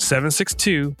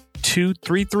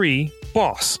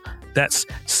 762-233-BOSS. That's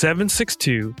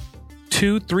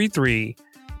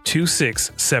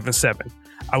 762-233-2677.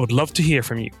 I would love to hear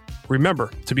from you. Remember,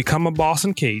 to become a boss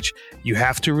uncaged, you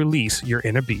have to release your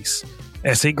inner beast.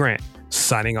 S.A. Grant,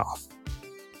 signing off.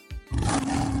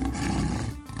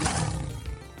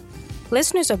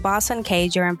 Listeners of Boss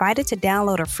Uncaged are invited to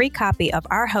download a free copy of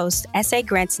our host, S.A.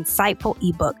 Grant's insightful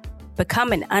ebook,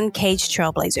 Become an Uncaged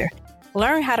Trailblazer.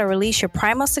 Learn how to release your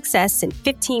primal success in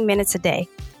 15 minutes a day.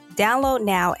 Download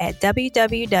now at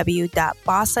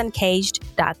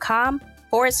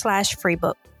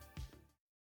www.bossuncaged.com/freebook.